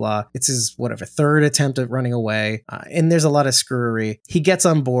 blah, blah, blah. It's his, third attempt at running away. And there's a lot of screwery. He gets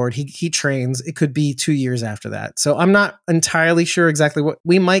on board. He trains. explains, it could be 2 years after that. So I'm not entirely sure exactly what.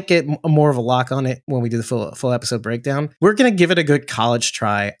 We might get more of a lock on it when we do the full episode breakdown. We're going to give it a good college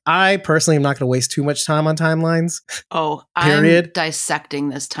try. I personally am not going to waste too much time on timelines. Oh, Period. I'm dissecting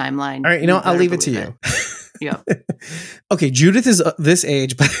this timeline. All right, I'll leave it to you. Yeah. Okay, Judith is this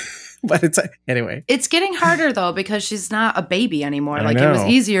age, but it's anyway. It's getting harder though because she's not a baby anymore. I like know. It was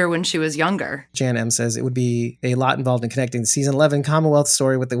easier when she was younger. Jan M says it would be a lot involved in connecting the season 11 Commonwealth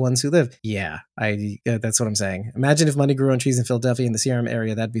story with the ones who live. Yeah, that's what I'm saying. Imagine if money grew on trees in Philadelphia in the CRM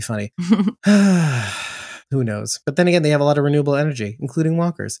area. That'd be funny. Who knows? But then again, they have a lot of renewable energy, including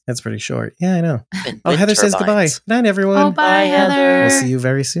walkers. That's pretty short. Yeah, I know. Oh, Heather says goodbye. Good night, everyone. Oh, bye, Heather. We'll see you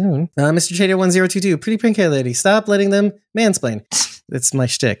very soon. Mr. Trader 1022, pretty pink hair lady. Stop letting them mansplain. It's my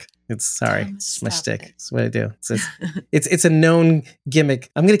shtick. It's my shtick. It's what I do. It's a known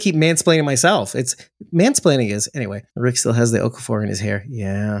gimmick. I'm gonna keep mansplaining myself. It's mansplaining is anyway. Rick still has the Okafor in his hair.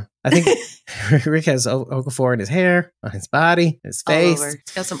 Yeah, I think Rick has Okafor in his hair, on his body, his face. All over.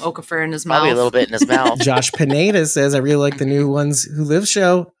 He's got some Okafor in his mouth. Probably a little bit in his mouth. Josh Pineda says, I really like the new Ones Who Live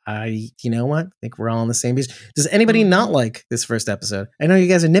show. You know what? I think we're all on the same page. Does anybody not like this first episode? I know you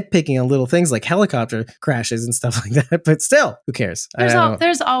guys are nitpicking on little things like helicopter crashes and stuff like that, but still, who cares?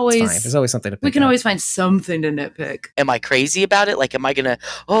 There's always something to pick we can up. always find something to nitpick. Am I crazy about it? Like, am I gonna?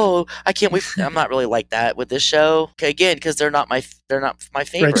 Oh, I can't wait. I'm not really like that with this show. Again, because they're not my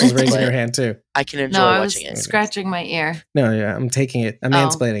favorite. Rachel's raising her hand too. I can enjoy watching it. Scratching my ear. No, yeah, I'm taking it. I'm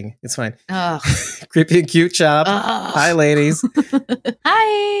mansplaining. It's fine. Oh. Creepy and cute shop. Hi, ladies.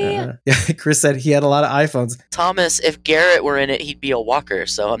 Hi. Yeah, Chris said he had a lot of iPhones. Thomas, if Garrett were in it, he'd be a walker.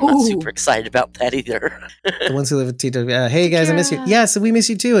 So I'm not super excited about that either. The Ones Who Live with Tito. Hey guys, I miss you. Yeah, so we miss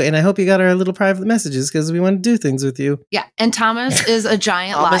you too, and I hope you got our little private messages because we want to do things with you. Yeah, and Thomas is a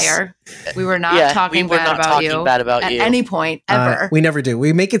giant liar. We were not talking bad about you at any point ever. We never do.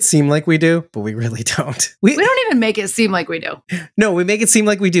 We make it seem like we do, but we really don't. We don't even make it seem like we do. No, we make it seem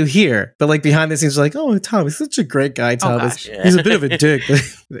like we do here, but like behind the scenes, we're like, oh, Thomas, such a great guy, Thomas. He's a bit of a dick.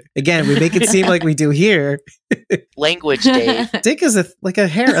 Again, we make it seem like we do here. Language, Dave. Dick is like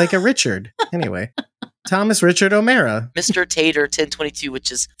a Richard. Anyway. Thomas Richard O'Mara. Mr. Tater 1022,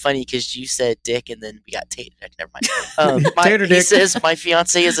 which is funny because you said Dick and then we got Tater. Never mind. He says, my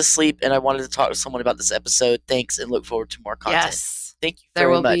fiance is asleep and I wanted to talk to someone about this episode. Thanks and look forward to more content. Yes. Thank you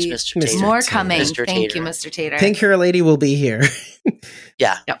very much, Mr. Tater. More coming. Mr. Thank you, Mr. Tater. Pink Hair Lady will be here.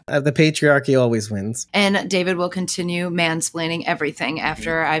 Yeah. Yep. The patriarchy always wins. And David will continue mansplaining everything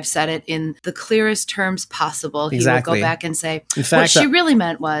after I've said it in the clearest terms possible. He will go back and say, in fact, what she really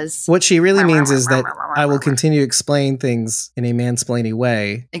meant was... What she really means is that I will continue to explain things in a mansplaining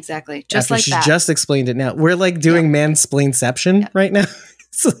way. Exactly. Just like she that. She just explained it now. We're like doing mansplainception right now.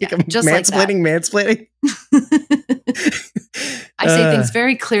 It's like mansplaining. I say things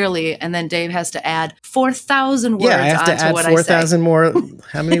very clearly, and then Dave has to add 4,000 words I have to add 4,000 more.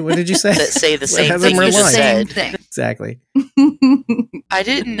 How many? What did you say? Say the same thing you just said. Exactly. I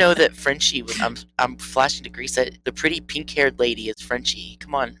didn't know that Frenchie was. I'm flashing to Grease that the pretty pink-haired lady is Frenchie.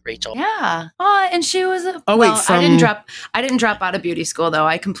 Come on, Rachel. Yeah. And she was. I didn't drop out of beauty school though.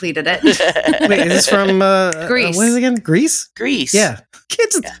 I completed it. Wait, is this from Grease? What is it again? Grease. Grease. Yeah.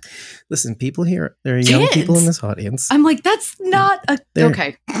 Kids. Yeah. Listen, people here. There are young people in this audience. I'm like, that's not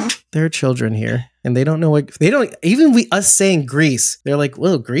okay. There are children here, and they don't know what they don't. Even us saying Grease, they're like,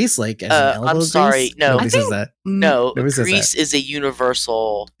 "Well, Grease, like as an elbow I'm sorry, grease? no, Nobody says that. No, Grease is a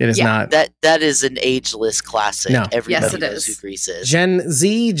universal. It is not. That is an ageless classic. No, everybody knows who Grease is. Gen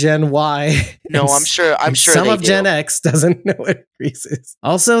Z, Gen Y. No, I'm sure. Some of Gen X doesn't know what Grease is.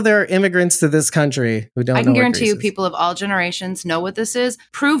 Also, there are immigrants to this country who don't. I can guarantee you, people of all generations know what this is.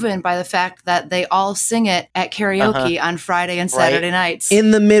 Proven by the fact that they all sing it at karaoke on Friday and Saturday nights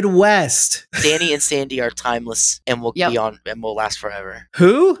in the Midwest. Danny and Sandy are timeless and will be on and will last forever.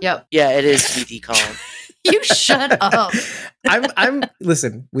 Who? Yep. Yeah, it is T.T. Colin. You shut up.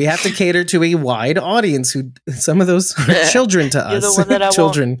 Listen, we have to cater to a wide audience who some of those are children to us. You're the one that I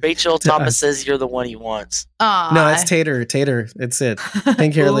children want. Rachel Thomas says you're the one he wants. Aww. No, that's Tater. It's it.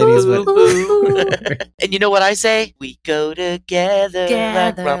 Pink hair lady is what. And you know what I say? We go together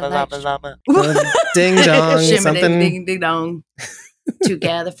like Rama Lama Lama. Ding dong. Something. Ding ding dong.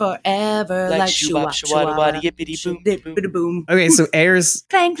 Together forever, like shoo-wop, boom. Okay, so airs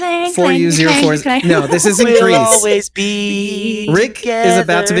clang, clang, 4U04. No, this isn't Grease. We'll always be Rick together. is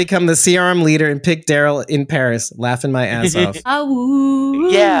about to become the CRM leader and pick Daryl in Paris, laughing my ass off.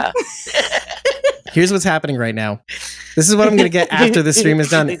 Yeah. Here's what's happening right now. This is what I'm going to get after the stream is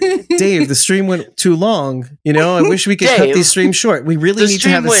done. Dave, the stream went too long. You know, I wish we could cut these streams short. We really need to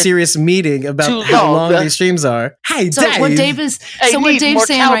have a serious meeting about how long these streams are. Hey, so Dave. What Dave is, so what Dave's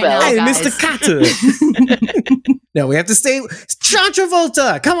saying right now, hey, guys. Mr. Carter. No, we have to stay. John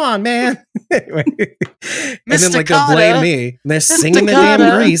Travolta, come on, man. Anyway. And then like they'll blame me. And they're singing the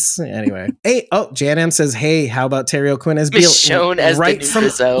damn Grease. Anyway. Hey, Jan M says, hey, how about Terry O'Quinn as Beale? Michonne as right the from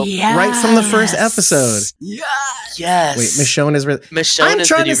Rizzo. Yes. Right from the first episode. Yes. Wait, Michonne is Rizzo. I'm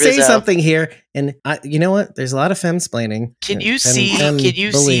trying to say something here. And you know what? There's a lot of femsplaining. Can you see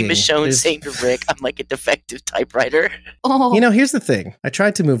Michonne saying to Rick, I'm like a defective typewriter? Oh. You know, here's the thing. I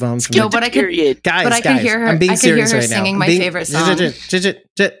tried to move on from no, but I can, guys, but I can hear her. I'm being serious right singing now. My favorite song.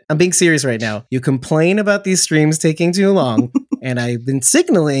 I'm being serious right now. You complain about these streams taking too long, and I've been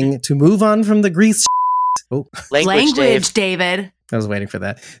signaling to move on from the Grease. Oh. Language, David. I was waiting for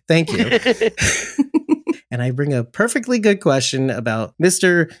that. Thank you. And I bring a perfectly good question about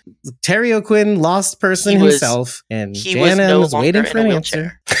Mr. Terry O'Quinn, lost person himself, and Jana was waiting for an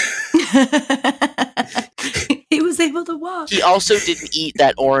answer. He was able to walk. He also didn't eat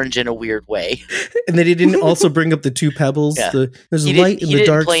that orange in a weird way. And then he didn't also bring up the two pebbles. Yeah. There's light in the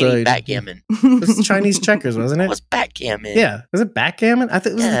dark side. He didn't play any backgammon. It was Chinese checkers, wasn't it? It was backgammon. Yeah. Was it backgammon? I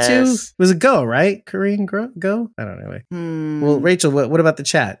think it was the two. It was a Go, right? Korean Go? I don't know. Well, Rachel, what about the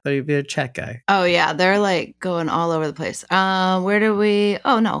chat? You're a chat guy. Oh, yeah. They're like going all over the place. Where do we...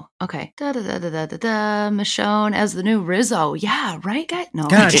 Oh, no. Okay. Michonne as the new Rizzo. Yeah, right, guy? No.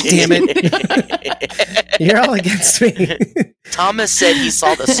 God damn it. You're all against me. Thomas said he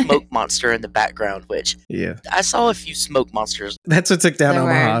saw the smoke monster in the background, which I saw a few smoke monsters. That's what took down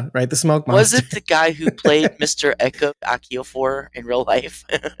Omaha, right? The smoke monster. Was it the guy who played Mr. Eko Akiofor in real life?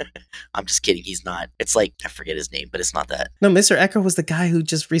 I'm just kidding. He's not. It's like, I forget his name, but it's not that. No, Mr. Eko was the guy who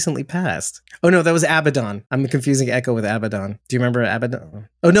just recently passed. Oh, no, that was Abaddon. I'm confusing Eko with Abaddon. Do you remember Abaddon?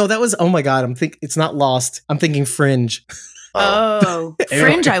 Oh, no, that was, oh my God, it's not Lost. I'm thinking Fringe. Oh,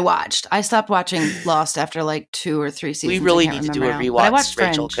 Fringe I watched. I stopped watching Lost after like 2 or 3 seasons. We really need to do a rewatch,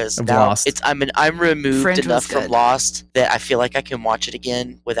 Rachel, because now I'm removed Fringe enough from Lost that I feel like I can watch it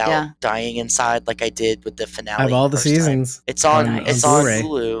again without dying inside like I did with the finale. I have all the seasons. Time. It's on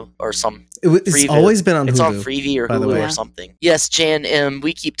Hulu or some. It's always been on Hulu. It's on Freevee or Hulu or something. Yes, Jan,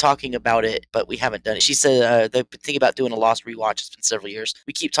 we keep talking about it, but we haven't done it. She said they've been thinking about doing a Lost rewatch. It's been several years.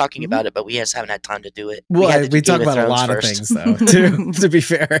 We keep talking about it, but we just haven't had time to do it. Well, we talk about a lot of things, though, to be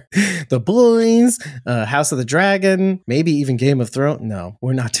fair. The Boys, House of the Dragon, maybe even Game of Thrones. No,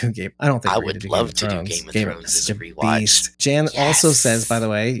 we're not doing Game. I don't think I would love to do Game of Thrones as a rewatch. Beast. Jan also says, by the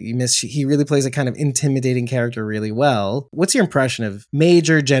way, he really plays a kind of intimidating character really well. What's your impression of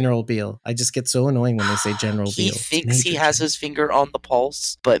Major General Beale? I just get so annoying when they say General Beale. He thinks he has his finger on the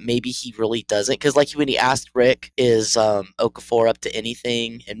pulse, but maybe he really doesn't. Because like when he asked Rick, is Okafor up to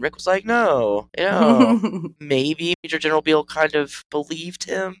anything? And Rick was like, no. Maybe Major General Beale kind of believed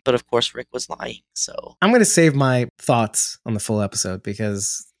him, but of course Rick was lying. So I'm going to save my thoughts on the full episode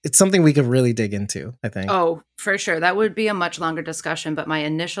because it's something we could really dig into, I think. Oh, for sure. That would be a much longer discussion. But my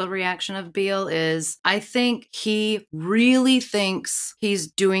initial reaction of Beale is I think he really thinks he's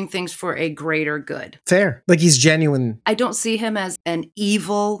doing things for a greater good. Fair. Like he's genuine. I don't see him as an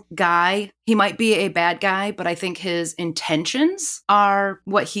evil guy. He might be a bad guy, but I think his intentions are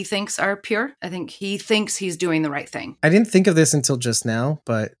what he thinks are pure. I think he thinks he's doing the right thing. I didn't think of this until just now,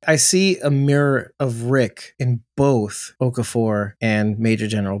 but I see a mirror of Rick in both Okafor and Major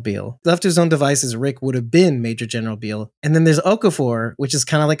General Beale. Left to his own devices, Rick would have been Major General Beale. And then there's Okafor, which is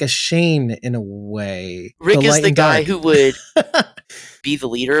kind of like a Shane in a way. Rick is the guy who would be the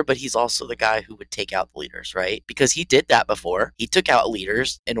leader, but he's also the guy who would take out the leaders, right? Because he did that before. He took out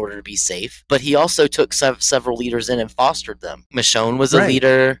leaders in order to be safe, but he also took several leaders in and fostered them. Michonne was a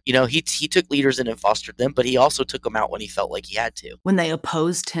leader. You know, he took leaders in and fostered them, but he also took them out when he felt like he had to. When they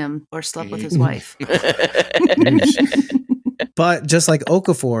opposed him or slept with his wife. But just like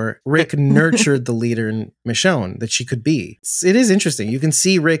Okafor, Rick nurtured the leader in Michonne that she could be. It is interesting. You can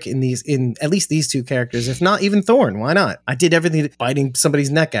see Rick in at least these two characters, if not even Thorne. Why not? I did everything biting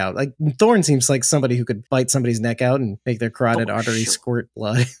somebody's neck out. Like Thorne seems like somebody who could bite somebody's neck out and make their carotid artery squirt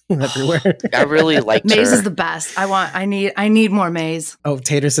blood everywhere. I really liked Maze her. is the best. I need more Maze. Oh,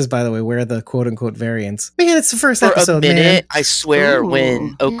 Tater says, by the way, where are the quote unquote variants? Man, it's the first for episode, a minute, man. I swear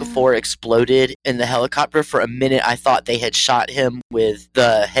when Okafor exploded in the helicopter, for a minute I thought they had shot shot him with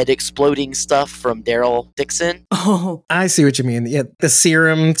the head exploding stuff from Daryl Dixon. Oh, I see what you mean. Yeah, the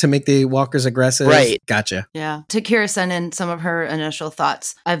serum to make the walkers aggressive. Right. Gotcha. yeah. Takira sent in some of her initial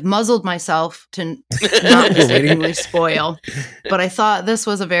thoughts. I've muzzled myself to not mistakenly spoil, but I thought this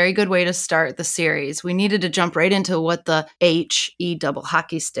was a very good way to start the series. We needed to jump right into what the HE double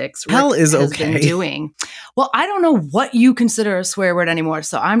hockey sticks Hell is has okay. been doing. Well, I don't know what you consider a swear word anymore,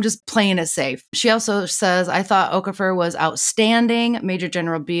 so I'm just playing it safe. She also says, I thought Okafor was outstanding. Major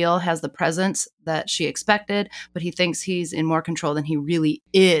General Beale has the presence that she expected, but he thinks he's in more control than he really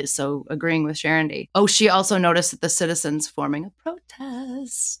is. So agreeing with Sharon D. Oh, she also noticed that the citizens forming a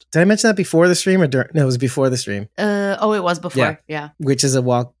protest. Did I mention that before the stream or no, it was before the stream, It was before. Yeah. which is a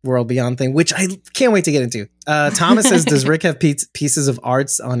Walk World Beyond thing, which I can't wait to get into. Thomas says, does Rick have pieces of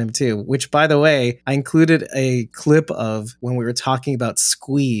arts on him too? Which, by the way, I included a clip of when we were talking about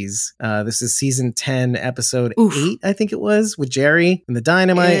Squeeze. This is season 10, episode 8, I think it was, with Jerry and the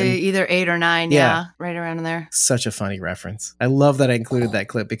dynamite. And Either 8 or 9. Yeah. Right around in there. such a funny reference. I love that I included that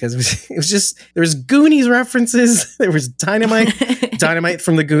clip because it was just, there was Goonies references. There was dynamite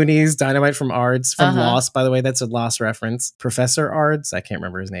from the Goonies, dynamite from Ards, from Lost, by the way. That's a Lost reference. Professor Ards, I can't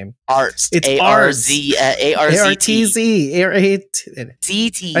remember his name. Arts. It's A-R-Z, A-R-T-Z.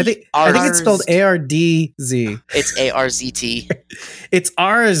 Z-T. I think it's spelled A-R-D-Z. It's A-R-Z-T. It's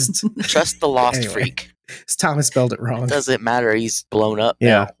Ards. Trust the lost Anyway. freak. Thomas spelled it wrong. Doesn't matter. He's blown up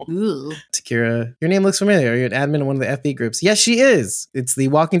Yeah. now. Ooh. Takira, your name looks familiar. Are you an admin in one of the FB groups? Yes, she is. It's the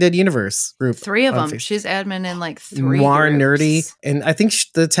Walking Dead Universe group. 3 of on them. Facebook. She's admin in like 3 Noir groups. Nerdy, and I think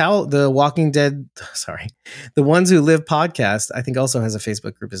the Walking Dead, the Ones Who Live podcast, I think also has a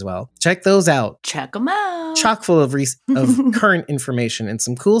Facebook group as well. Check those out. Check them out. Chock full of of current information and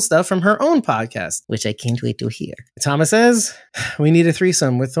some cool stuff from her own podcast, which I can't wait to hear. Thomas says, we need a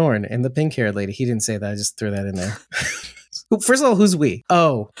threesome with Thorne and the pink-haired lady. He didn't say that. I just threw that in there. First of all, who's we?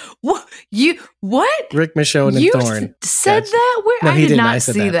 Oh, What? What? Rick Michonne and You Thorne. said Gotcha. that? Where? No, I he did didn't. not I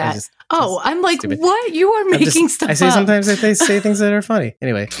said see that. I that. just- I'm like, stupid. what? You are making stuff I say up. sometimes that they say things that are funny.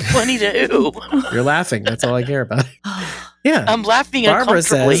 Anyway, Funny to who? you're laughing. That's all I care about. Yeah. I'm laughing Barbara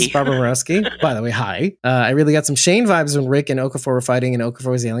uncomfortably. says, Barbara Morosky, by the way, hi. I really got some Shane vibes when Rick and Okafor were fighting and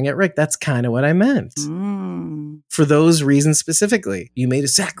Okafor was yelling at Rick. That's kind of what I meant. Mm. For those reasons specifically, you made a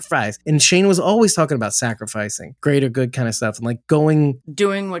sacrifice. And Shane was always talking about sacrificing, greater good kind of stuff, and like going,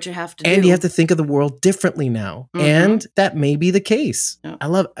 Doing what you have to do. and you have to think of the world differently now. Mhm. And that may be the case. Yeah. I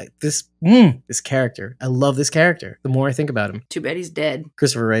love this character. I love this character. The more I think about him. Too bad he's dead.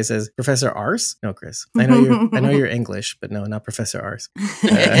 Christopher Ray says, Professor Ars? No, Chris. I know you're English, but no, not Professor Ars.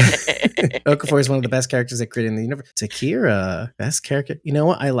 Okafor is one of the best characters they created in the universe. Takira, best character. You know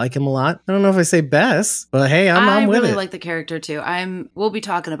what? I like him a lot. I don't know if I say best, but hey, I'm with really it. like the character too. We'll be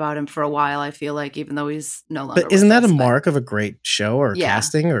talking about him for a while, I feel like, even though he's no longer. But isn't with that a us, but- mark of a great show or Yeah.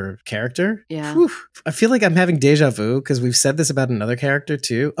 casting or character? Yeah. Whew. I feel like I'm having deja vu because we've said this about another character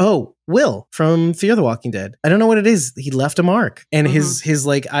too. Oh, Will from Fear the Walking Dead. I don't know what it is. He left a mark, and his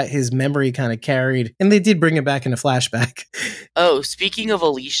memory kind of carried. And they did bring him back in a flashback. Oh, speaking of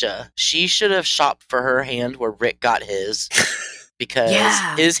Alicia, she should have shopped for her hand where Rick got his. Because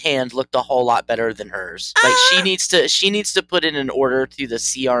Yeah. his hand looked a whole lot better than hers. Like she needs to put in an order through the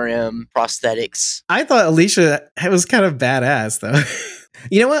CRM prosthetics. I thought Alicia was kind of badass though.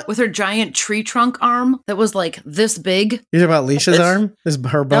 You know what? With her giant tree trunk arm that was like this big. You're talking about Alicia's It's- arm?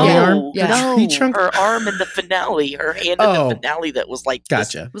 Her bony arm? Yeah. No, Tree trunk? her arm in the finale, her hand in Oh. the finale that was like this.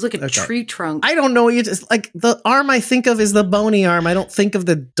 Gotcha. It was like a Okay. tree trunk. I don't know. You just like the arm I think of is the bony arm. I don't think of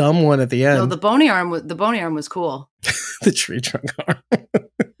the dumb one at the end. No, the bony arm was cool the tree trunk arm.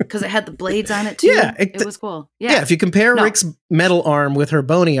 because it had the blades on it too. Yeah, it was cool. Yeah. Yeah. If you compare No. Rick's metal arm with her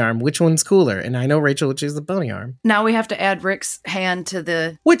bony arm, which one's cooler? And I know Rachel would choose the bony arm. Now we have to add Rick's hand to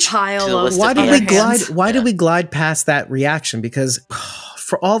the Which pile to the of list why of did other we glide? hands. Why did we glide past that reaction? Because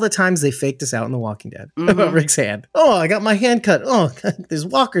for all the times they faked us out in The Walking Dead about Mhm. Rick's hand. Oh, I got my hand cut. Oh, there's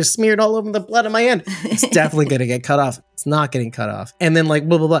walkers smeared all over the blood of my hand. It's definitely going to get cut off. It's not getting cut off. And then like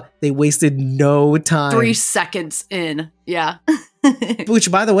blah blah blah. They wasted no time. 3 seconds in. Yeah.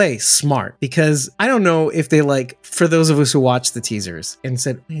 Which, by the way, smart, because I don't know if they like, for those of us who watched the teasers and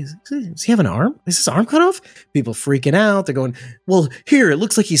said, "Hey, does he have an arm? Is his arm cut off?" People freaking out. They're going, "Well, here it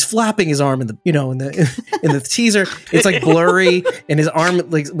looks like he's flapping his arm in the, in the teaser. It's like blurry, and his arm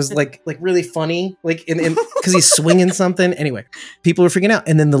was like really funny, like in because he's swinging something." Anyway, people were freaking out.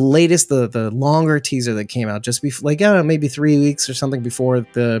 And then the latest, the longer teaser that came out just before, like maybe 3 weeks or something before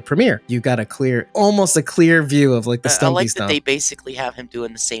the premiere. You got almost a clear view of like the Stumpy I like stump. that they basically have him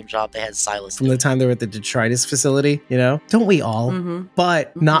doing the same job they had Silas from the time they were at the detritus facility, don't we all?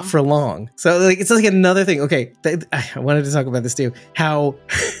 But not for long. So like it's like another thing. Okay, I wanted to talk about this too. How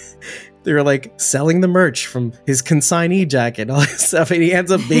they were like selling the merch from his consignee jacket and all this stuff, and he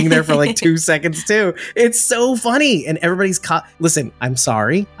ends up being there for like 2 seconds too. It's so funny, and everybody's listen, I'm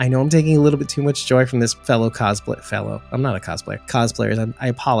sorry. I know I'm taking a little bit too much joy from this fellow. I'm not a cosplayer. Cosplayers, I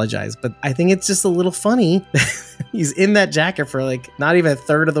apologize, but I think it's just a little funny. He's in that jacket for like not even a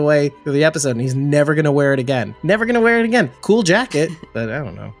third of the way through the episode, and he's never gonna wear it again. Cool jacket, but I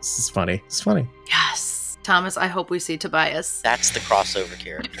don't know. This is funny. It's funny. Yes. Thomas, I hope we see Tobias. That's the crossover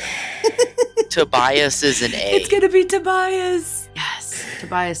character. Tobias is an A. It's going to be Tobias. Yes,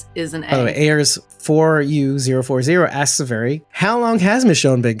 Tobias is an A. By the way, Ayers 4U040 asks Severi, how long has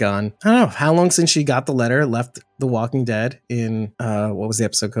Michonne been gone? I don't know. How long since she got the letter, left The Walking Dead in, what was the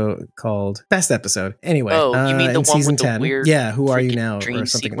episode called? Best episode. Anyway. Oh, you mean the one season with 10. the weird Yeah, Who Are You Now? dream Or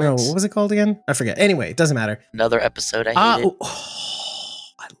something. sequence? No, what was it called again? I forget. Anyway, it doesn't matter. Another episode I hated. I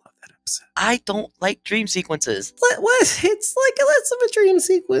love that episode. I don't like dream sequences. What? It's like less of a dream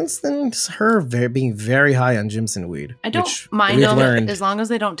sequence than just her being very high on Jimson weed. I don't mind them as long as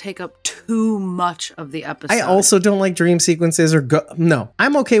they don't take up too much of the episode. I also don't like dream sequences no,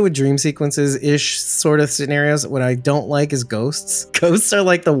 I'm okay with dream sequences-ish sort of scenarios. What I don't like is ghosts. Ghosts are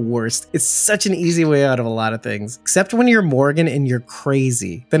like the worst. It's such an easy way out of a lot of things. Except when you're Morgan and you're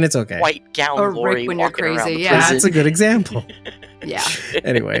crazy. Then it's okay. White gown Or Lori Rick when you're walking around crazy, the yeah. prison. That's a good example. Yeah.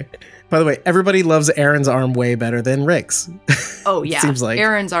 Anyway. By the way, everybody loves Aaron's arm way better than Rick's. Oh, yeah. Seems like.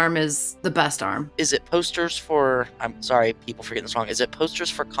 Aaron's arm is the best arm. Is it posters for, I'm sorry, people forgetting this wrong. Is it posters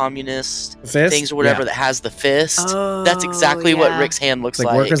for communist Fist? things or whatever that has the fist? Oh, That's exactly what yeah. Rick's hand looks It's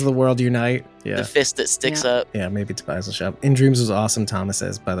like like. Workers of the World Unite. Yeah. The fist that sticks up. Yeah, maybe Tobias will show up. In Dreams was awesome, Thomas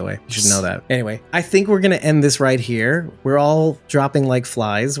says, by the way. You should know that. Anyway, I think we're going to end this right here. We're all dropping like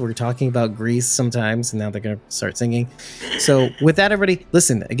flies. We're talking about Grease sometimes, and now they're going to start singing. So with that, everybody,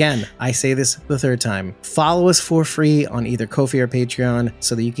 listen, again, I say this the third time. Follow us for free on either Ko-fi or Patreon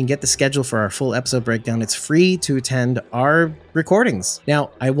so that you can get the schedule for our full episode breakdown. It's free to attend our recordings. Now,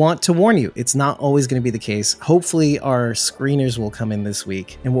 I want to warn you, it's not always going to be the case. Hopefully, our screeners will come in this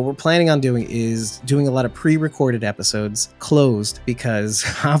week. And what we're planning on doing is doing a lot of pre-recorded episodes closed because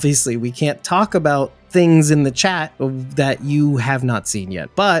obviously we can't talk about things in the chat that you have not seen yet.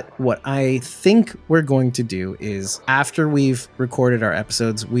 But what I think we're going to do is after we've recorded our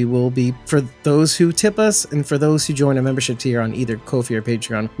episodes, we will be, for those who tip us and for those who join a membership tier on either Ko-fi or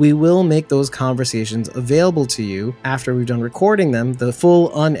Patreon, we will make those conversations available to you after we've done recording them, the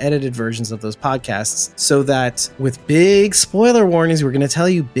full unedited versions of those podcasts, so that with big spoiler warnings, we're going to tell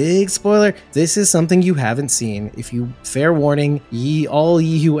you, big spoiler, this is something you haven't seen. If you, fair warning, all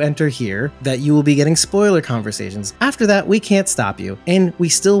ye who enter here, that you will be getting spoiler conversations. After that, we can't stop you, and we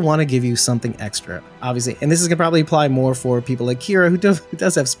still want to give you something extra, obviously. And this is going to probably apply more for people like Kira, who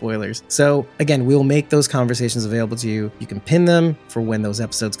does have spoilers. So again, we'll make those conversations available to you. You can pin them for when those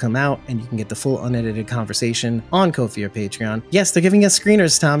episodes come out, and you can get the full unedited conversation on Ko-fi or Patreon. Yes, they're giving us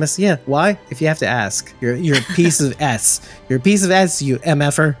screeners, Thomas. Yeah, why? If you have to ask. You're a piece of S. You're a piece of S, you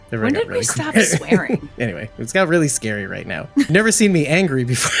MFer. When did we stop swearing? Anyway, it's got really scary right now. You've never seen me angry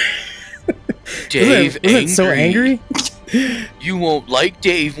before. Dave was it so angry? You won't like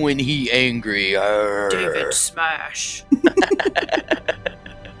Dave when he angry. David Smash.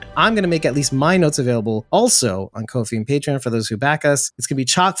 I'm going to make at least my notes available also on Ko-fi and Patreon for those who back us. It's going to be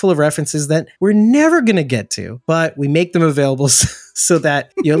chock full of references that we're never going to get to, but we make them available so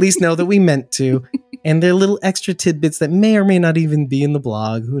that you at least know that we meant to. And they're little extra tidbits that may or may not even be in the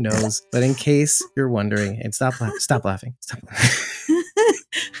blog. Who knows? But in case you're wondering, and stop laughing.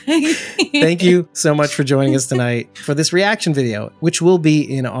 Thank you so much for joining us tonight for this reaction video, which will be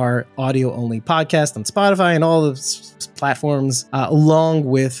in our audio-only podcast on Spotify and all the platforms, along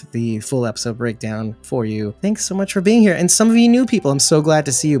with the full episode breakdown for you. Thanks so much for being here. And some of you new people, I'm so glad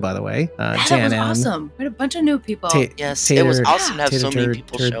to see you, by the way. That was awesome. We had a bunch of new people. Yes, Tater, it was awesome to have so many Tater,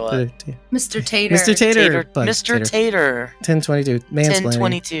 people show up. Mr. Tater. Mr. Tater. Mr. Tater. 1022. Mansplaining.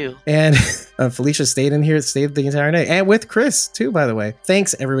 1022. And Felicia stayed in here, stayed the entire night. And with Chris, too, by the way.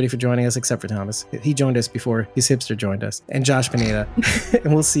 Thanks, everybody, for joining us, except for Thomas. He joined us before his hipster joined us. And Josh Pineda.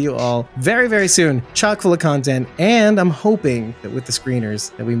 And we'll see you all very, very soon. Chock full of content. And I'm hoping that with the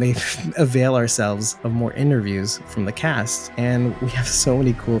screeners that we may avail ourselves of more interviews from the cast. And we have so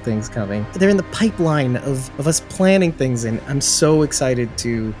many cool things coming. They're in the pipeline of us planning things. And I'm so excited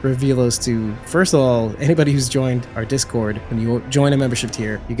to reveal those to, first of all, anybody who's joined our Discord. When you join a membership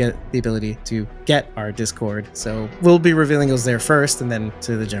tier, you get the ability to get our Discord. So we'll be revealing those there first and then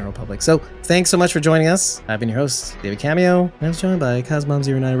to the general public. So thanks so much for joining us. I've been your host, David Cameo, and I was joined by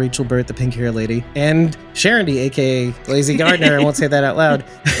Cosmom09, Rachel Burt, the pink hair lady, and Sharon D, aka Lazy Gardner. I won't say that out loud.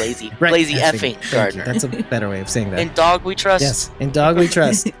 Lazy. Right. Lazy effing Gardner. That's a better way of saying that. In dog we trust. Yes, in dog we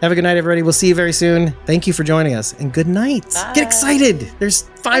trust. Have a good night, everybody. We'll see you very soon. Thank you for joining us, and good night. Bye. Get excited. There's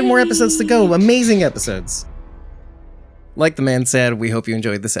 5 more episodes to go. Amazing episodes. Like the man said, we hope you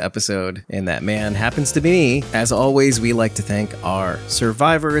enjoyed this episode, and that man happens to be me. As always, we like to thank our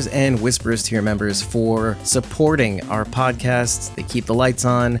survivors and Whispers tier members for supporting our podcasts. They keep the lights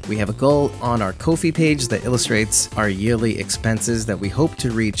on. We have a goal on our Ko-fi page that illustrates our yearly expenses that we hope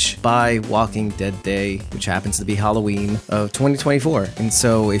to reach by Walking Dead Day, which happens to be Halloween of 2024. And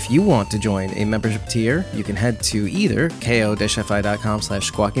so if you want to join a membership tier, you can head to either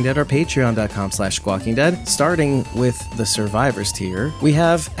ko-fi.com/squawkingdead or patreon.com/squawkingdead, starting with the Survivors tier. We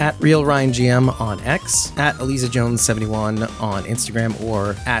have at Real Ryan GM on X, at Eliza Jones 71 on Instagram,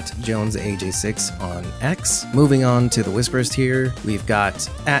 or at JonesAJ6 on X. Moving on to the Whispers tier, we've got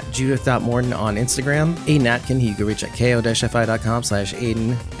at Judith.Morton on Instagram, Aiden Atkin, who you can reach at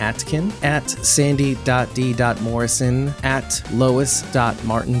ko-fi.com/Aiden Atkin, at Sandy.D.Morrison, at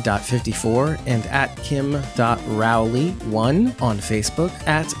Lois.Martin.54, and at Kim.Rowley1 on Facebook,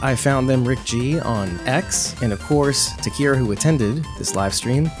 at I Found Them Rick G on X, and of course, Takira, who attended this live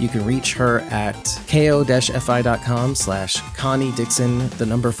stream. You can reach her at ko-fi.com/Connie Dixon, the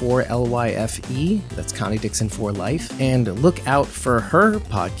number 4 LYFE. That's Connie Dixon for life. And look out for her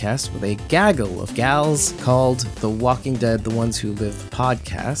podcast with a gaggle of gals called The Walking Dead, The Ones Who Live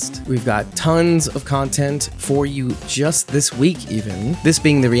podcast. We've got tons of content for you just this week, even. This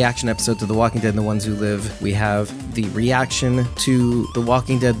being the reaction episode to The Walking Dead, The Ones Who Live. We have the reaction to The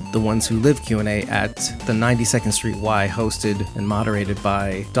Walking Dead, The Ones Who Live Q&A at the 92nd Street Y, hosted and moderated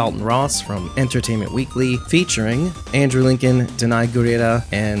by Dalton Ross from Entertainment Weekly, featuring Andrew Lincoln, Denai Gurira,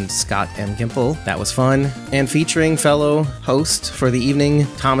 and Scott M. Gimple. That was fun. And featuring fellow host for the evening,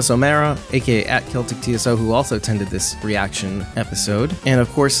 Thomas O'Mara, aka at Celtic TSO, who also attended this reaction episode. And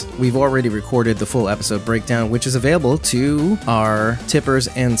of course, we've already recorded the full episode breakdown, which is available to our tippers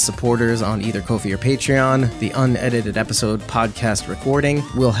and supporters on either Ko-fi or Patreon. The unedited episode podcast recording,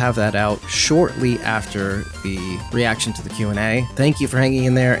 we'll have that out shortly after the reaction to the Q&A. Thank you for hanging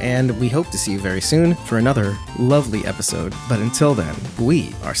in there, and we hope to see you very soon for another lovely episode. But until then,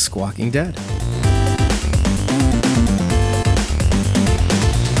 we are Squawking Dead.